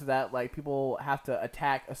sucks. Is that like people have to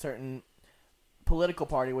attack a certain political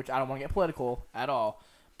party, which I don't want to get political at all,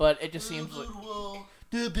 but it just seems like.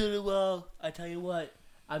 Build a wall. I tell you what,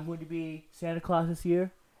 I'm going to be Santa Claus this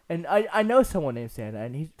year, and I know someone named Santa,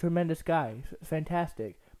 and he's a tremendous guy, he's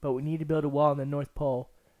fantastic. But we need to build a wall on the North Pole,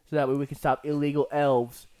 so that way we can stop illegal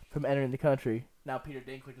elves from entering the country. Now Peter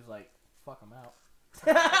Dinklage is like, fuck them out.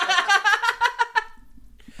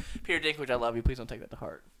 Peter Dinklage, I love you. Please don't take that to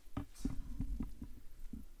heart.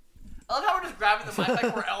 I love how we're just grabbing the mic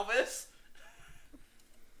like we're Elvis.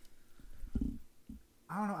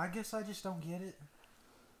 I don't know. I guess I just don't get it.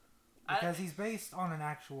 Because he's based on an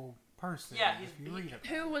actual person. Yeah, if you read it.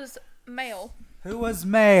 Who was male? Who was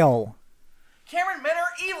male? Cameron, men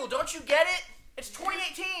are evil. Don't you get it? It's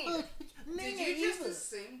 2018. Did you just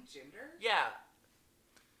assume gender? Yeah.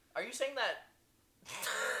 Are you saying that?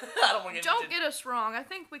 I don't want to get Don't into get us wrong. I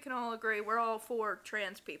think we can all agree we're all for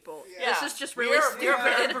trans people. Yeah. This is just we really are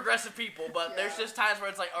very stupid. progressive people, but there's just times where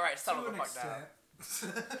it's like, all right, settle To the an fuck down.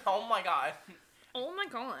 extent. Oh my god. Oh my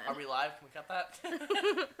god. Are we live? Can we cut that?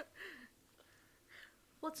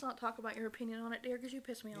 Let's not talk about your opinion on it, dear, because you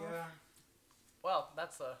piss me off. Yeah. Well,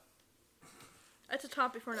 that's a. That's a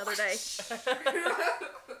topic for another day.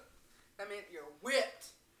 I mean, you're whipped.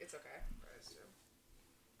 It's okay.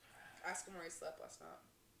 Ask him where he slept last night.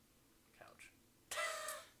 Couch.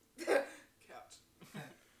 Couch.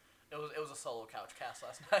 It was a solo couch cast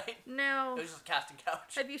last night. Now, It was just a casting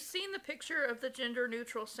couch. have you seen the picture of the gender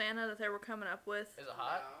neutral Santa that they were coming up with? Is it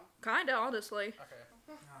hot? Kinda, honestly. Okay.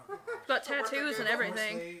 Oh, gosh. Got So we're tattoos and good.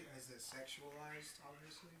 everything. Honestly, is it sexualized,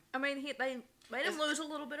 obviously? I mean, they made him Is- lose a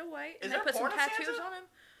little bit of weight, is and they there put some porn of tattoos Santa? on him.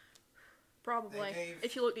 Probably, They gave-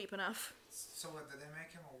 if you look deep enough. So what, did they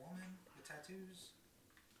make him a woman with tattoos?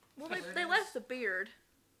 Well, Is that they what it left is? the beard.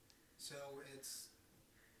 So it's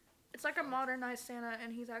It's like a modernized Santa,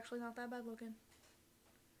 and he's actually not that bad looking.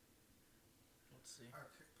 Let's see.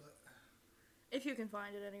 Okay, but If you can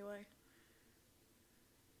find it anyway.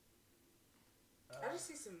 I just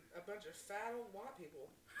see a bunch of fat old white people.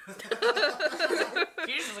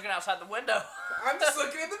 He's just looking outside the window. I'm just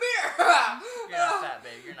looking in the mirror. You're not fat,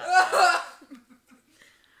 babe. You're not fat.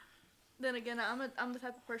 Then again, I'm the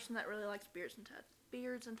type of person that really likes beards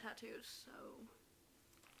and tattoos. So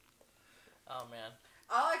Oh man.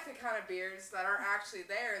 I like the kind of beards that are actually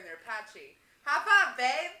there and they're patchy. High five,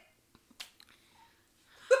 babe.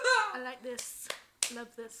 I like this. Love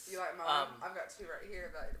this. You like mine? I've got two right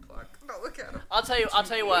here that I need to pluck. Don't look at them. I'll tell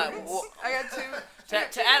you what. I got two.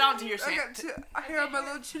 To add on to your I Santa, got two. I hear on my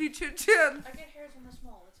little chinny chin chin. I get hairs on the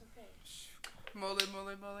small. It's okay. Mole.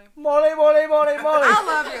 Mole. I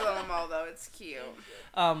love your little mole though. It's cute.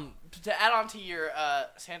 To add on to your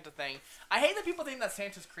Santa thing, I hate that people think that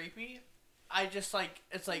Santa's creepy. I just like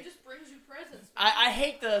it's like He just brings you presents. I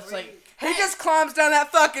hate this like He just climbs down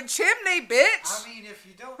that fucking chimney, bitch. I mean, if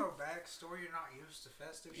you don't know backstory, you're not used to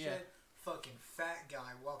festive Yeah. shit. Fucking fat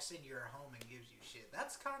guy walks into your home and gives you shit.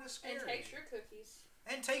 That's kind of scary. And takes your cookies.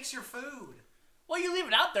 And takes your food. well you leave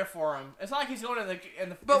it out there for him. It's not like he's going in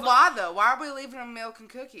the But it's why though? Why are we leaving him milk and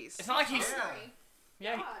cookies? It's not like he's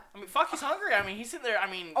Yeah. yeah. I mean, fuck, he's hungry. I mean, he's sitting there.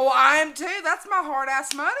 I mean, Oh, I am too. That's my hard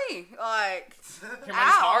ass money. Like, your money's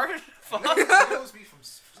ow. hard. Fuck. He owes me from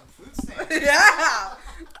some food stamps. yeah.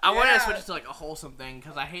 I wanted to Yeah. switch it to like a wholesome thing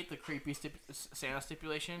because I hate the creepy Santa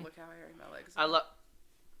stipulation. Look how hairy my legs I are. love.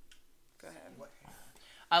 Go ahead. What?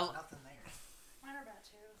 I Nothing there. Mine are bad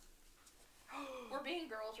too. We're being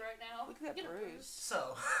girls right now. Look at that Get a bruise.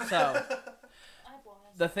 So. So I have one.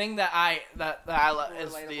 the thing that I love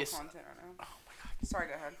is Relatable these. content right now. Oh my god. Sorry,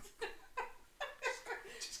 go ahead.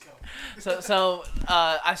 Just go. So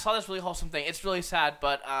I saw this really wholesome thing. It's really sad,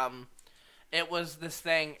 but it was this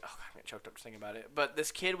thing. Oh, God, I'm getting choked up just thinking about it. But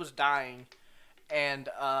this kid was dying, and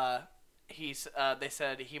they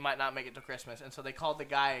said he might not make it to Christmas, and so they called the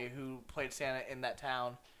guy who played Santa in that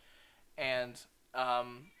town, and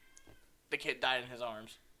the kid died in his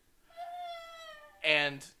arms.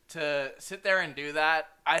 And to sit there and do that,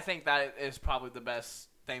 I think that is probably the best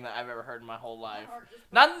thing that I've ever heard in my whole life.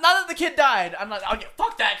 Not that the kid died. I'm not. I'll get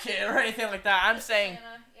fuck that kid or anything like that. I'm saying.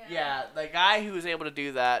 Santa, Yeah, the guy who was able to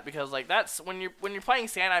do that, because like that's when you're playing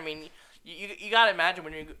Santa. I mean, you gotta imagine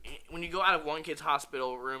when you go out of one kid's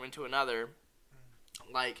hospital room into another,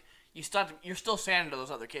 like you're still Santa to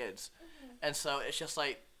those other kids, and so it's just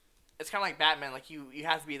like it's kind of like Batman. Like you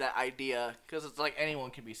have to be that idea, because it's like anyone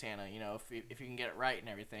can be Santa, you know, if you can get it right and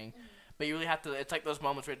everything. But you really have to. It's like those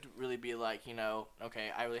moments where you have to really be like, you know, okay,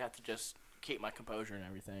 I really have to just keep my composure and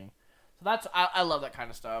everything. So that's I love that kind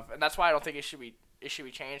of stuff, and that's why I don't think it should be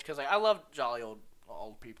changed, because like I love jolly old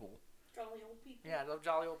people. Jolly old people. Yeah, I love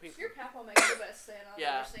jolly old people. Your papa makes the best Santa I've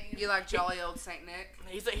Yeah. ever seen. You like jolly old Saint Nick?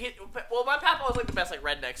 Well, my papa was like the best like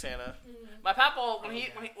redneck Santa. Mm-hmm. My papa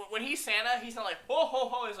when he's Santa, he's not like ho ho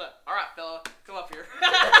ho. He's like, all right, fella, come up here.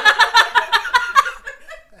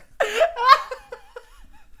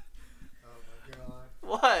 Oh my god.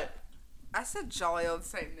 What? I said jolly old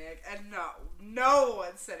Saint Nick, and no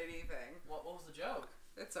one said anything. What was the joke?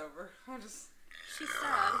 It's over. I'm just. She's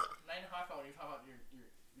sad. Not even high five when you talk about your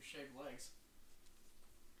shaved legs.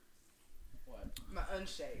 What? My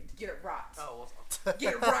unshaved. Get it right. Oh,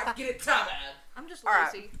 Get it right. Get it tight. bad. I'm just All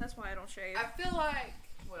right. lazy. That's why I don't shave. I feel like.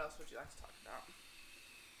 What else would you like to talk about?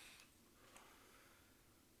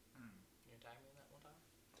 You tag me in that one time?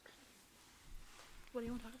 What do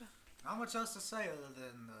you want to talk about? Not much else to say other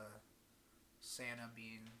than Santa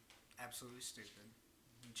being absolutely stupid.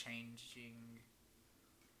 Changing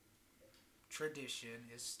tradition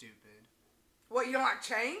is stupid. What, you don't like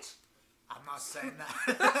change? I'm not saying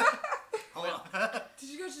that. Hold on. Did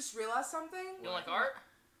you guys just realize something? You don't like art?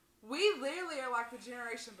 We literally are like the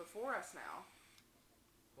generation before us now.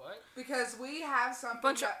 What? Because we have something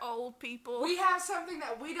Bunch of that, old people. we have something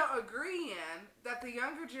that we don't agree in that the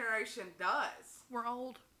younger generation does. We're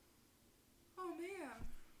old. Oh man.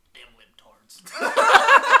 Damn libtards.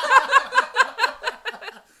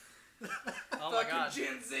 Oh my Fucking god.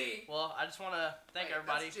 Gen Z. Well, I just want to thank Wait,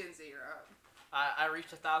 everybody. That's Gen Z, right? I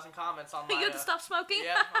reached 1,000 comments on my. You have to stop smoking?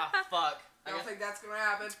 Yeah. Fuck. I don't think that's gonna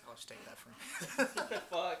happen. I'll just take that from you.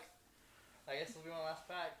 Fuck. I guess it'll be my last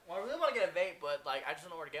pack. Well, I really want to get a vape, but like I just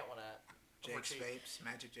don't know where to get one at. Jake's cheap. Vapes,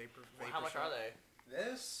 Magic Vapor. Well, how much are they?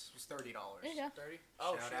 This was $30. Yeah. 30.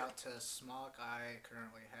 Oh Shout shit. out to Smock. I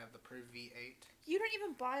currently have the Proof V8. You didn't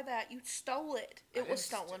even buy that. You stole it. It was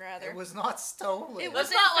stolen, rather. It was not stolen. It Let's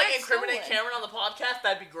was not in like fact incriminate stolen. Cameron on the podcast.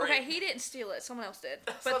 That'd be great. Okay, he didn't steal it. Someone else did.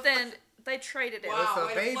 But then they traded it. Wow. with a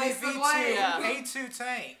way to baby place the V2 blame. Yeah. A2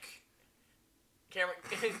 tank. Cameron,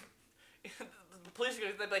 the police are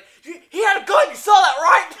gonna be like, he had a gun. You saw that,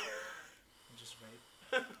 right? Just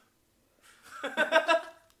wait.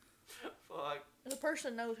 Fuck. The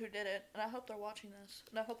person knows who did it, and I hope they're watching this,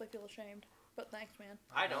 and I hope they feel ashamed. But thanks, man.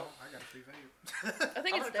 I don't. I got a free video. I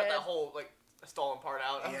think I'm it's gonna cut dead. that whole stolen part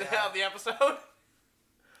out of, Yeah. of the episode.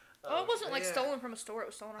 Well, it wasn't like yeah. stolen from a store; it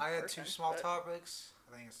was stolen. Off I a had person, 2 small but- topics.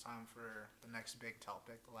 I think it's time for the next big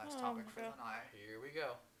topic, the last Oh, topic for okay. the night. Here we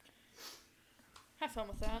go. Have fun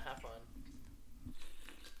with that. Have fun.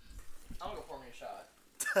 I'm gonna go pour me a shot.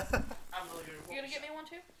 I'm really good. You gonna get me one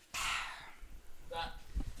too?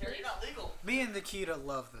 Terry, you're not legal. Me and Nikita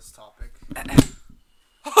love this topic.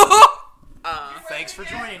 Thanks for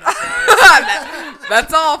joining us, guys.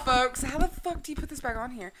 That's all, folks. How the fuck do you put this back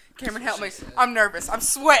on here? Cameron, help me. She said. I'm nervous. I'm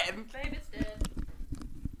sweating. Babe, it's dead.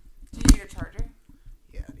 Do you need a charger?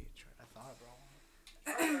 Yeah, I need to try. I thought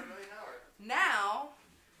I brought one. Now,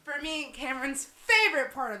 for me and Cameron's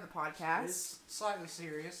favorite part of the podcast. It's slightly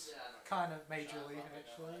serious. Yeah, I know. Kind of majorly,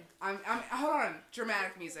 actually. I'm hold on.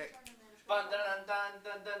 Dramatic music. What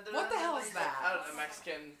the hell is that? I don't know,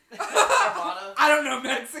 Mexican Armada. I don't know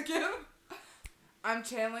Mexican. I'm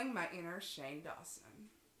channeling my inner Shane Dawson.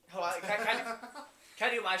 Hold on, can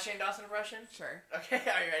I do my Shane Dawson impression? Sure. Okay, are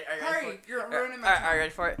you ready? Are you ready Hurry, for you're it? ruining my Are time. you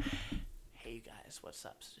ready for it? Hey, you guys, what's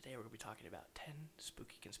up? So today we're gonna be talking about 10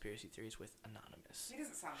 spooky conspiracy theories with Anonymous. He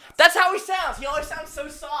doesn't sound that. That's how he sounds. He always sounds so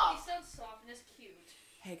He soft. sounds soft and is cute.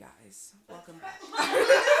 Hey guys, welcome back.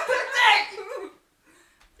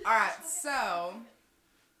 Alright, so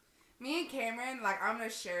me and Cameron, I'm gonna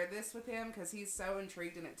share this with him because he's so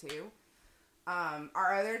intrigued in it too.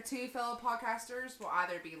 Our other 2 fellow podcasters will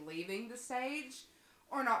either be leaving the stage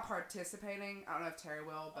or not participating. I don't know if Terry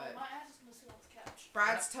will, but my ass is gonna sit on this couch.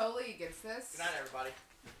 Brad's totally against this. Good night, everybody.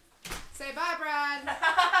 Say bye, Brad.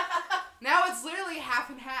 Now it's literally half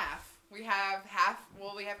and half. We have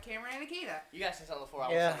we have Cameron and Nikita. You guys can sit on the floor.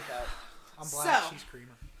 I'll Yeah. sit out. I'm black, So- she's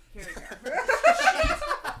creamer. Here we go.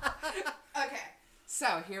 Okay,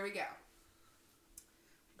 so here we go.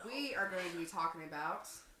 We are going to be talking about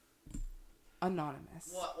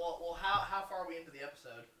Anonymous. Well, how far are we into the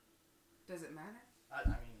episode? Does it matter? I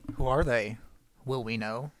mean, Who are they? Will we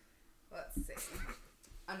know? Let's see.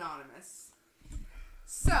 Anonymous.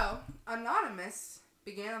 So, Anonymous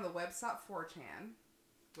began on the website 4chan,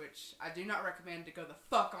 which I do not recommend to go the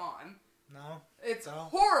fuck on. No? It's So?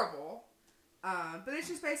 horrible. But it's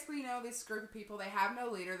just basically, this group of people, they have no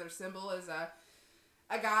leader. Their symbol is a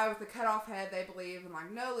guy with a cut off head, they believe,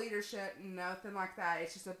 and no leadership, nothing like that.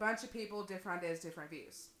 It's just a bunch of people, different ideas, different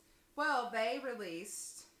views. Well, they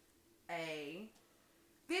released a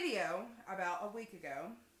video about a week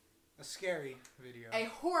ago. A scary video. A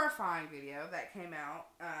horrifying video that came out.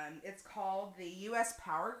 It's called the U.S.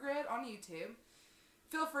 Power Grid on YouTube.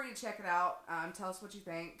 Feel free to check it out. Tell us what you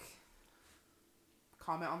think.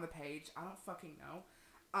 Comment on the page. I don't fucking know.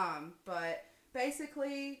 But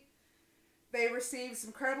basically, they received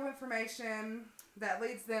some credible information that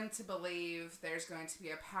leads them to believe there's going to be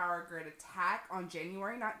a power grid attack on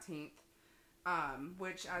January 19th.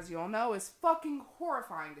 Which, as you all know, is fucking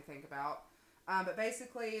horrifying to think about. But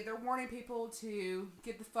basically, they're warning people to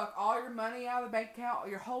get the fuck all your money out of the bank account,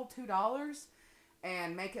 your whole $2,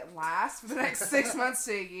 and make it last for the next 6 months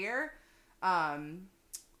to a year.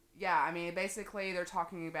 Yeah, I mean, basically, they're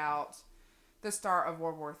talking about the start of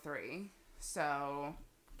World War III. So,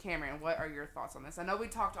 Cameron, what are your thoughts on this? I know we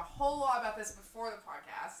talked a whole lot about this before the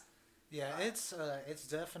podcast. Yeah, it's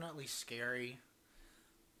definitely scary.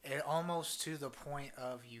 It almost to the point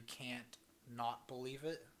of you can't not believe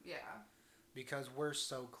it. Yeah. Because we're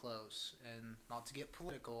so close. And not to get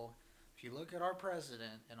political, if you look at our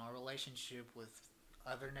president and our relationship with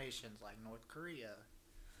other nations like North Korea,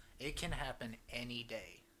 it can happen any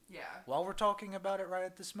day. Yeah. While we're talking about it right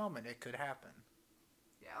at this moment, it could happen.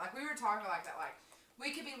 Yeah, we were talking like that,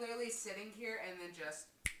 we could be literally sitting here and then just,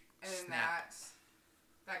 and then Snap.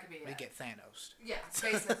 that could be We it. get Thanos. Yeah,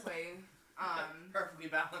 basically. perfectly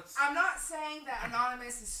balanced. I'm not saying that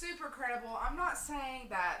Anonymous is super credible. I'm not saying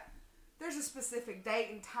that there's a specific date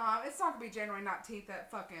and time. It's not going to be January 19th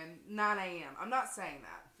at fucking 9 a.m. I'm not saying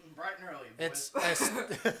that. Bright and early, boys.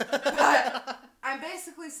 But I'm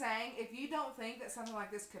basically saying if you don't think that something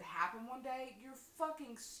like this could happen one day, you're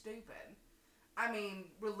fucking stupid. I mean,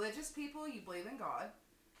 religious people, you believe in God.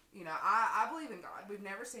 I believe in God. We've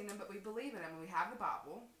never seen him, but we believe in him. We have the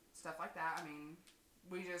Bible, stuff like that. I mean,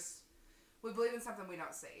 we believe in something we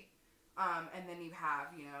don't see. And then you have,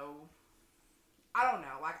 I don't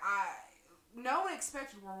know, no one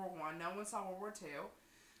expected World War I. No one saw World War II.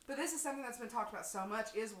 But this is something that's been talked about so much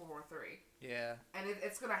is World War III. Yeah. And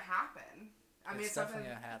it's going to happen. I mean, It's it's something.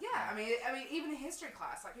 definitely gonna happen. Yeah, I mean, even in history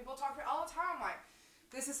class, like people talk about it all the time. Like,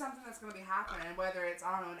 this is something that's going to be happening, whether it's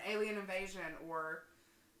I don't know an alien invasion or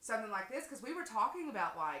something like this. Because we were talking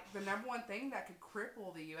about like the number one thing that could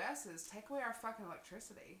cripple the U.S. is take away our fucking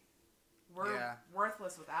electricity. We're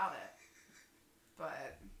worthless without it.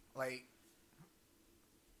 But Like,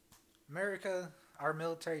 America, our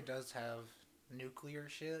military does have nuclear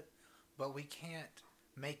shit, but we can't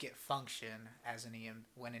make it function as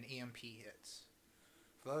when an EMP hits.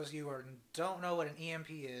 For those of you who don't know what an EMP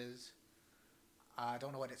is, I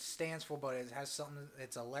don't know what it stands for, but it has something.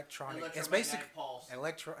 It's electronic. It's basically pulse.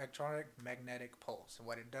 electronic magnetic pulse. And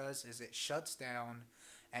what it does is it shuts down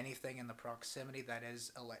anything in the proximity that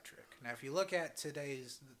is electric. Now, if you look at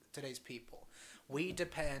today's people, we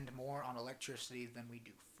depend more on electricity than we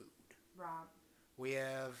do food. Rob, We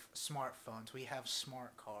have smartphones. We have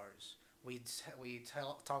smart cars. We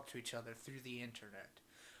talk to each other through the internet.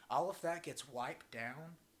 All of that gets wiped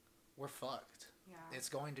down. We're fucked. yeah. It's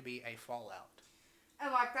going to be a fallout.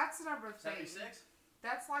 And like that's the number thing. 76?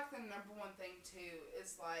 That's like the number one thing too.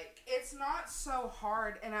 Is like it's not so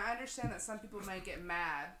hard, and I understand that some people may get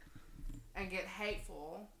mad and get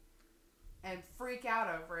hateful and freak out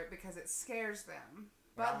over it because it scares them.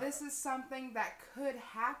 But this is something that could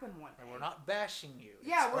happen one day. And we're not bashing you.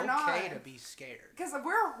 Yeah, it's we're okay not. to be scared. Because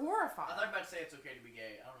we're horrified. I thought you were about to say it's okay to be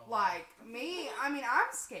gay. I don't know why. Like me, I mean, I'm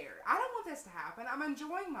scared. I don't want this to happen. I'm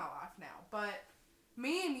enjoying my life now, but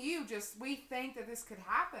me and you we think that this could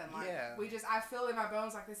happen. Like, Yeah. I feel in my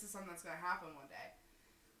bones like this is something that's gonna happen one day.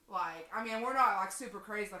 Like, I mean, we're not like super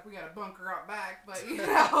crazy, like we got a bunker out back, but you know,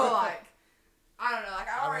 like, I don't know, like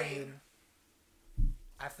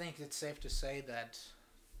I think it's safe to say that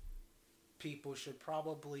people should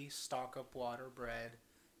probably stock up water, bread,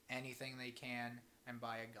 anything they can, and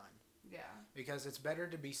buy a gun. yeah, Because it's better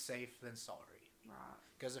to be safe than sorry. right,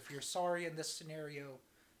 Because if you're sorry in this scenario,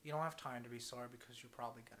 you don't have time to be sorry because you're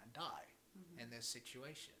probably going to die in this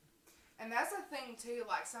situation. and that's the thing too.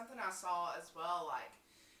 Like something I saw as well,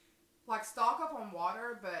 like stock up on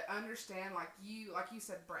water, but understand like you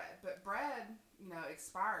said bread, but bread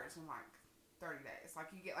expires in like 30 days. Like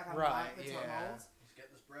you get like a month until it molds. Let's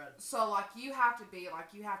get this bread. So like you have to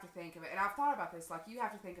think of it, and I've thought about this. Like you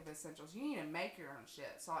have to think of essentials. You need to make your own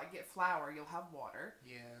shit. So like get flour, you'll have water.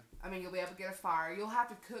 Yeah. I mean you'll be able to get a fire. You'll have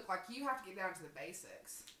to cook. Like you have to get down to the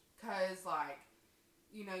basics, cause like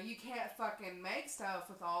you can't fucking make stuff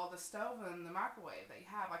with all the stove and the microwave that you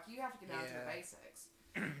have. Like you have to get down to the basics.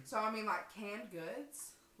 So I mean like canned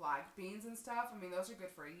goods. Like beans and stuff, I mean, those are good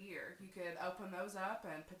for a year. You could open those up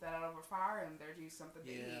and put that out over fire, and there's you something to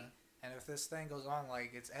eat. And if this thing goes on, like,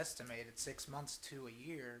 it's estimated 6 months to a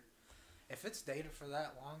year, if it's dated for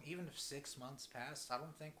that long, even if 6 months pass, I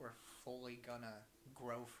don't think we're fully gonna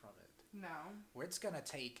grow from it. No. It's gonna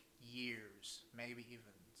take years, maybe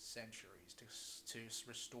even centuries, to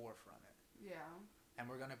restore from it. Yeah. And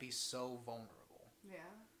we're gonna be so vulnerable. Yeah.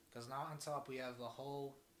 Because now on top we have the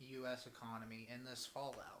whole U.S. economy in this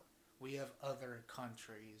fallout. We have other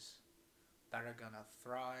countries that are gonna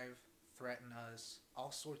thrive, threaten us,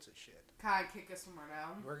 all sorts of shit. Kind of kick us somewhere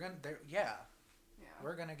down. We're gonna, Yeah.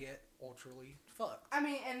 we're gonna get ultraly fucked. I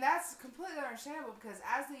mean, and that's completely understandable because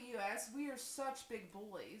as the U.S., we are such big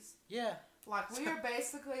bullies. Yeah. Like, we are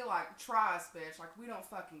basically like, try us, bitch. Like, we don't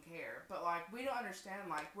fucking care. But, like, we don't understand,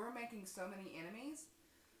 like, we're making so many enemies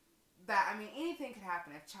that, I mean, anything could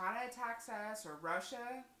happen. If China attacks us or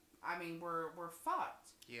Russia, I mean, we're fucked.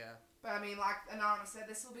 Yeah. But, I mean, like Anonymous said,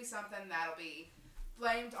 this will be something that'll be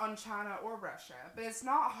blamed on China or Russia. But it's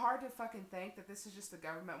not hard to fucking think that this is just the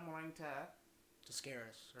government wanting To scare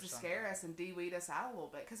us. Or to something. scare us and de-weed us out a little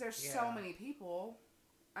bit. Because there's so Yeah. many people.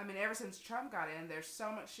 I mean, ever since Trump got in, there's so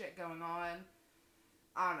much shit going on.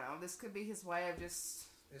 I don't know. This could be his way of just...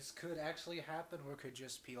 This could actually happen, or it could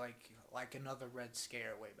just be like another Red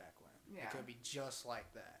Scare way back when. Yeah. It could be just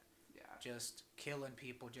like that. Yeah. Just killing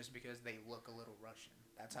people just because they look a little Russian.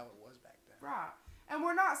 That's how it was back then. Right. And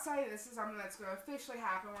we're not saying this is something that's going to officially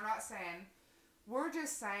happen. We're not saying... We're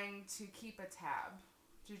just saying to keep a tab.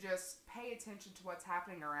 To just pay attention to what's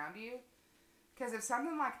happening around you. Because if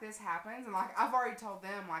something like this happens, and like I've already told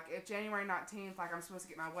them, like if January 19th, like I'm supposed to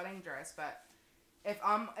get my wedding dress, but if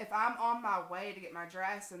I'm on my way to get my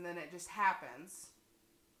dress and then it just happens,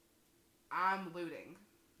 I'm looting.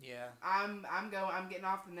 Yeah. I'm getting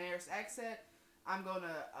off the nearest exit. I'm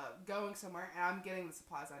going somewhere and I'm getting the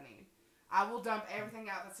supplies I need. I will dump everything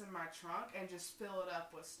out that's in my trunk and just fill it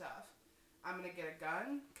up with stuff. I'm gonna get a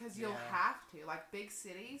gun because you'll have to. Like big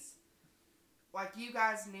cities, like you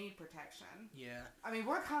guys need protection. Yeah. I mean,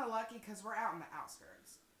 we're kind of lucky because we're out in the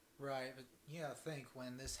outskirts. Right, but think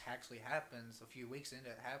when this actually happens, a few weeks into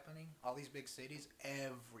it happening, all these big cities,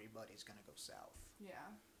 everybody's gonna go south Yeah.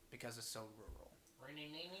 because it's so rural.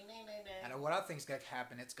 And what I think is gonna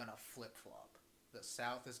happen, it's gonna flip flop. The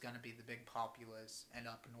south is gonna be the big populace, and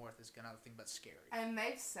up north is gonna nothing but scary. And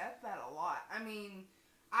they've said that a lot. I mean,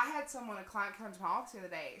 I had a client come to my office the other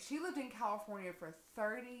day. She lived in California for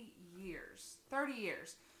 30 years. 30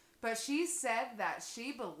 years. But she said that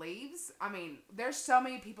she believes, I mean, there's so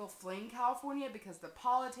many people fleeing California because the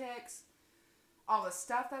politics, all the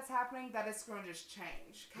stuff that's happening, that it's going to just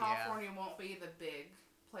change. California won't be the big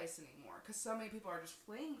place anymore because so many people are just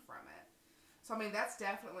fleeing from it. So, I mean, that's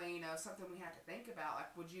definitely, something we have to think about.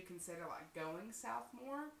 Like, would you consider, going south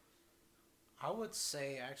more? I would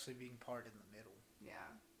say actually being part in the middle. Yeah.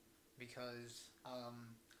 Because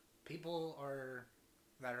people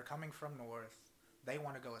that are coming from north, they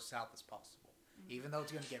want to go as south as possible. Mm-hmm. Even though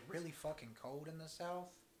it's going to get really fucking cold in the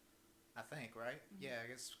south, I think, right? Mm-hmm. Yeah, it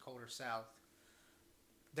gets colder south.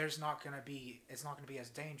 It's not going to be as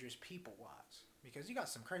dangerous people-wise. Because you got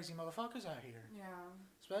some crazy motherfuckers out here. Yeah.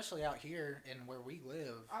 Especially out here in where we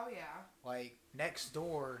live. Oh, yeah. Like, next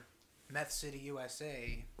door, Meth City,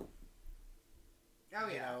 USA. Oh,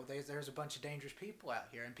 yeah. There's a bunch of dangerous people out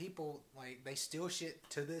here. And people, they steal shit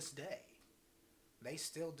to this day. They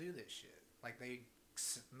still do this shit.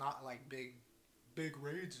 Not big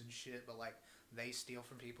raids and shit, but they steal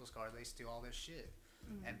from people's cars. They steal all this shit.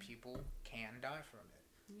 Mm-hmm. And people can die from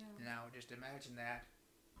it. Yeah. Now, just imagine that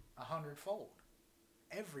 100-fold.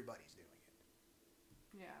 Everybody's doing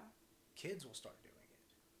it. Yeah. Kids will start doing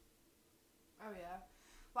it. Oh, yeah.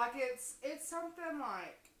 It's something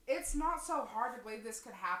it's not so hard to believe this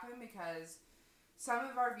could happen because some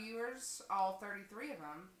of our viewers, all 33 of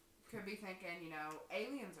them, could be thinking,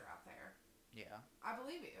 aliens are out there. Yeah. I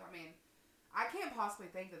believe you. I mean, I can't possibly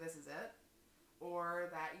think that this is it. Or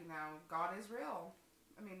that, God is real.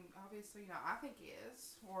 I mean, obviously, I think he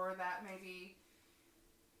is. Or that maybe,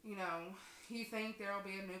 you think there will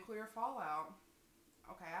be a nuclear fallout.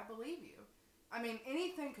 Okay, I believe you. I mean,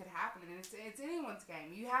 anything could happen, and it's anyone's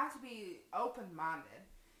game. You have to be open-minded.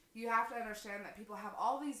 You have to understand that people have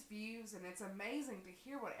all these views, and it's amazing to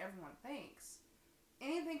hear what everyone thinks.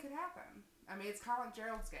 Anything could happen. I mean, it's kind of like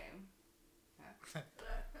Gerald's game.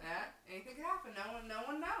 Yeah, anything could happen. No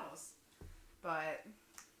one knows. But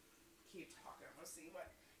keep talking. We'll see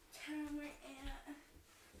what time we're at.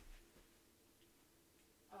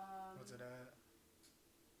 What's it at?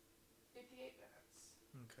 58 minutes.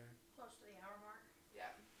 Okay. Close to the hour mark.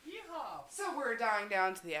 Yeah. Yeehaw! So we're dying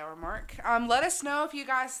down to the hour mark. Let us know if you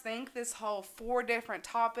guys think this whole 4 different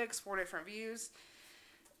topics, 4 different views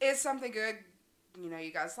is something good.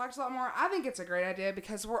 You guys liked a lot more. I think it's a great idea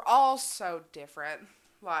because we're all so different.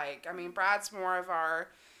 Brad's more of our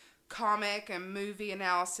comic and movie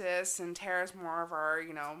analysis, and Tara's more of our,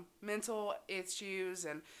 mental issues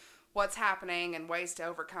and what's happening and ways to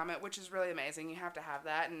overcome it, which is really amazing. You have to have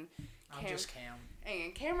that. And I'm just Cam.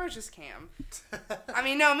 And Cameron's just Cam. I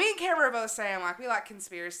mean, no, me and Cameron are both saying, we like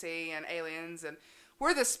conspiracy and aliens, and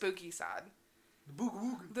we're the spooky side. The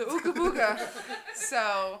booga booga. The ooga booga.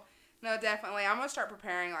 So, no, definitely. I'm going to start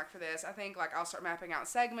preparing, for this. I think, I'll start mapping out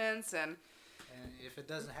segments, and if it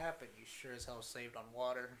doesn't happen, you sure as hell saved on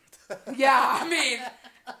water. Yeah, I mean,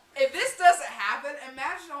 if this doesn't happen,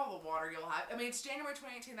 imagine all the water you'll have. I mean, it's January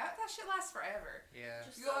 2018. That shit lasts forever. Yeah.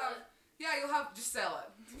 Just sell it.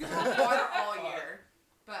 You'll have water all year.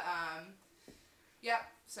 But, yep,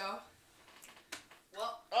 so.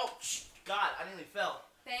 Well, God, I nearly fell.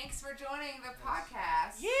 Thanks for joining the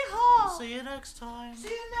podcast. Yeehaw! See you next time. See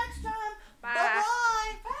you next time. Bye.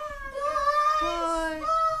 Bye-bye. Bye.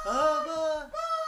 Bye.